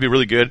 oh, it'd be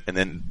really good. And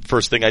then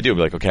first thing I do, I'll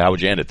be like, okay, how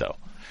would you end it though?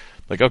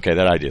 Like, okay,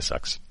 that idea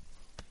sucks.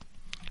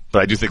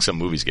 But I do think some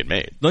movies get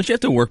made. Don't you have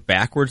to work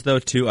backwards though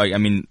too? I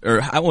mean,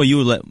 or how will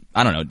you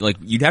I don't know, like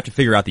you'd have to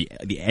figure out the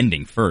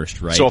ending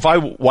first, right? So if I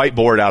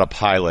whiteboard out a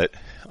pilot,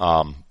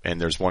 and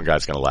there's one guy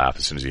that's going to laugh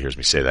as soon as he hears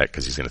me say that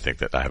because he's going to think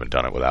that I haven't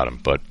done it without him,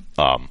 but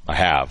I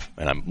have,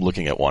 and I'm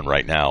looking at one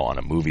right now on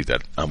a movie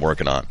that I'm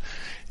working on.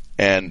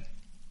 And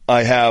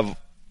I have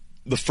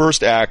the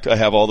first act, I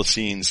have all the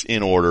scenes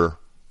in order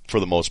for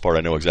the most part.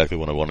 I know exactly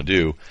what I want to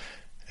do.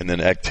 And then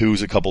act 2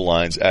 is a couple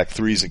lines. Act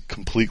 3 is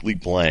completely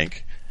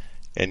blank.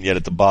 And yet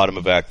at the bottom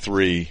of Act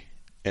 3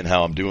 and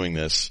how I'm doing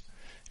this,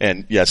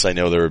 and yes, I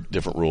know there are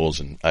different rules,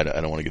 and I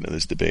don't want to get into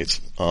these debates.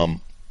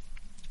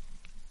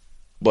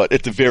 But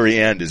at the very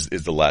end is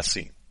the last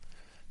scene.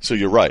 So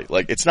you're right.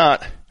 Like it's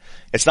not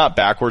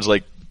backwards.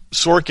 Like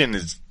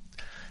Sorkin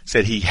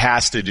said he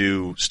has to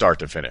do start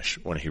to finish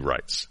when he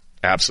writes.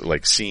 Absolutely,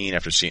 like scene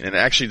after scene. And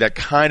actually that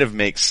kind of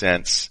makes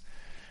sense,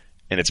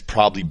 and it's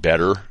probably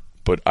better,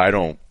 but I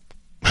don't,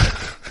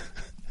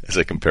 as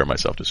I compare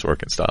myself to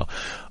Sorkin style,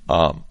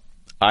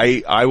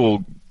 I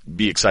will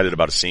be excited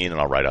about a scene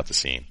and I'll write out the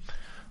scene,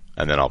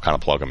 and then I'll kind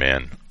of plug them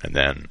in, and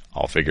then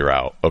I'll figure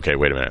out, okay,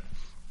 wait a minute,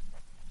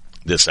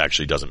 this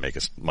actually doesn't make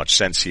as much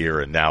sense here,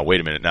 and now,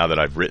 wait a minute, now that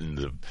I've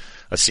written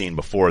a scene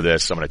before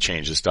this, I'm going to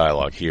change this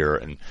dialogue here,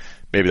 and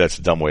maybe that's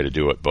a dumb way to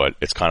do it, but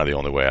it's kind of the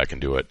only way I can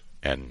do it.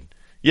 And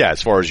yeah,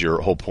 as far as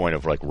your whole point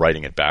of like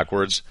writing it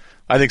backwards,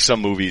 I think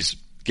some movies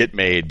get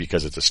made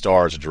because it's a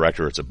star, it's a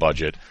director, it's a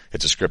budget,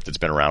 it's a script that's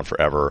been around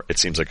forever, it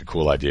seems like a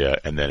cool idea,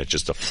 and then it's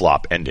just a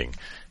flop ending.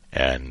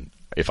 And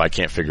If I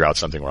can't figure out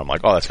something where I'm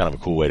like, oh, that's kind of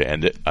a cool way to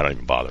end it, I don't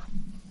even bother.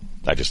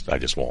 I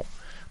just won't.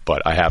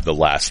 But I have the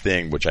last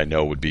thing, which I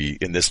know would be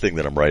in this thing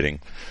that I'm writing.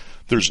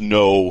 There's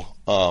no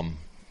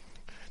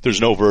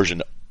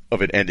version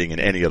of it ending in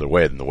any other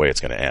way than the way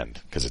it's going to end,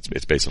 because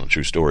it's based on a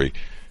true story.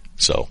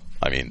 So,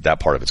 I mean, that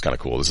part of it's kind of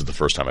cool. This is the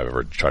first time I've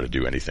ever tried to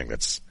do anything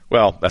that's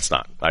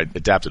not. I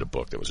adapted a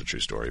book that was a true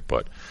story,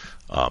 but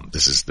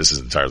this is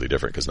entirely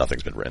different because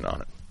nothing's been written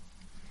on it.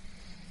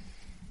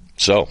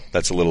 So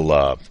that's a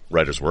little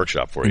writer's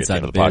workshop for you at the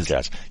end of the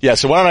podcast. Yeah,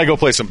 so why don't I go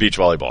play some beach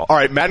volleyball? All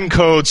right, Madden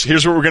codes.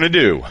 Here's what we're going to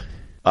do.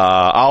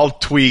 I'll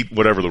tweet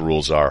whatever the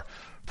rules are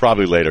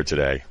probably later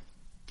today,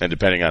 and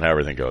depending on how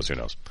everything goes, who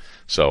knows.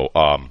 So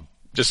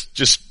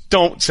just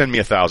don't send me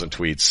 1,000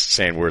 tweets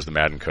saying where's the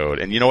Madden code.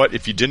 And you know what?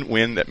 If you didn't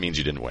win, that means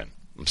you didn't win.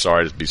 I'm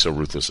sorry to be so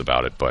ruthless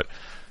about it, but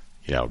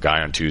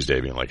guy on Tuesday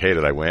being like, hey,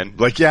 did I win?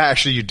 Like, yeah,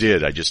 actually you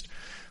did. I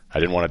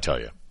didn't want to tell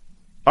you.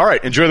 All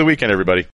right, enjoy the weekend, everybody.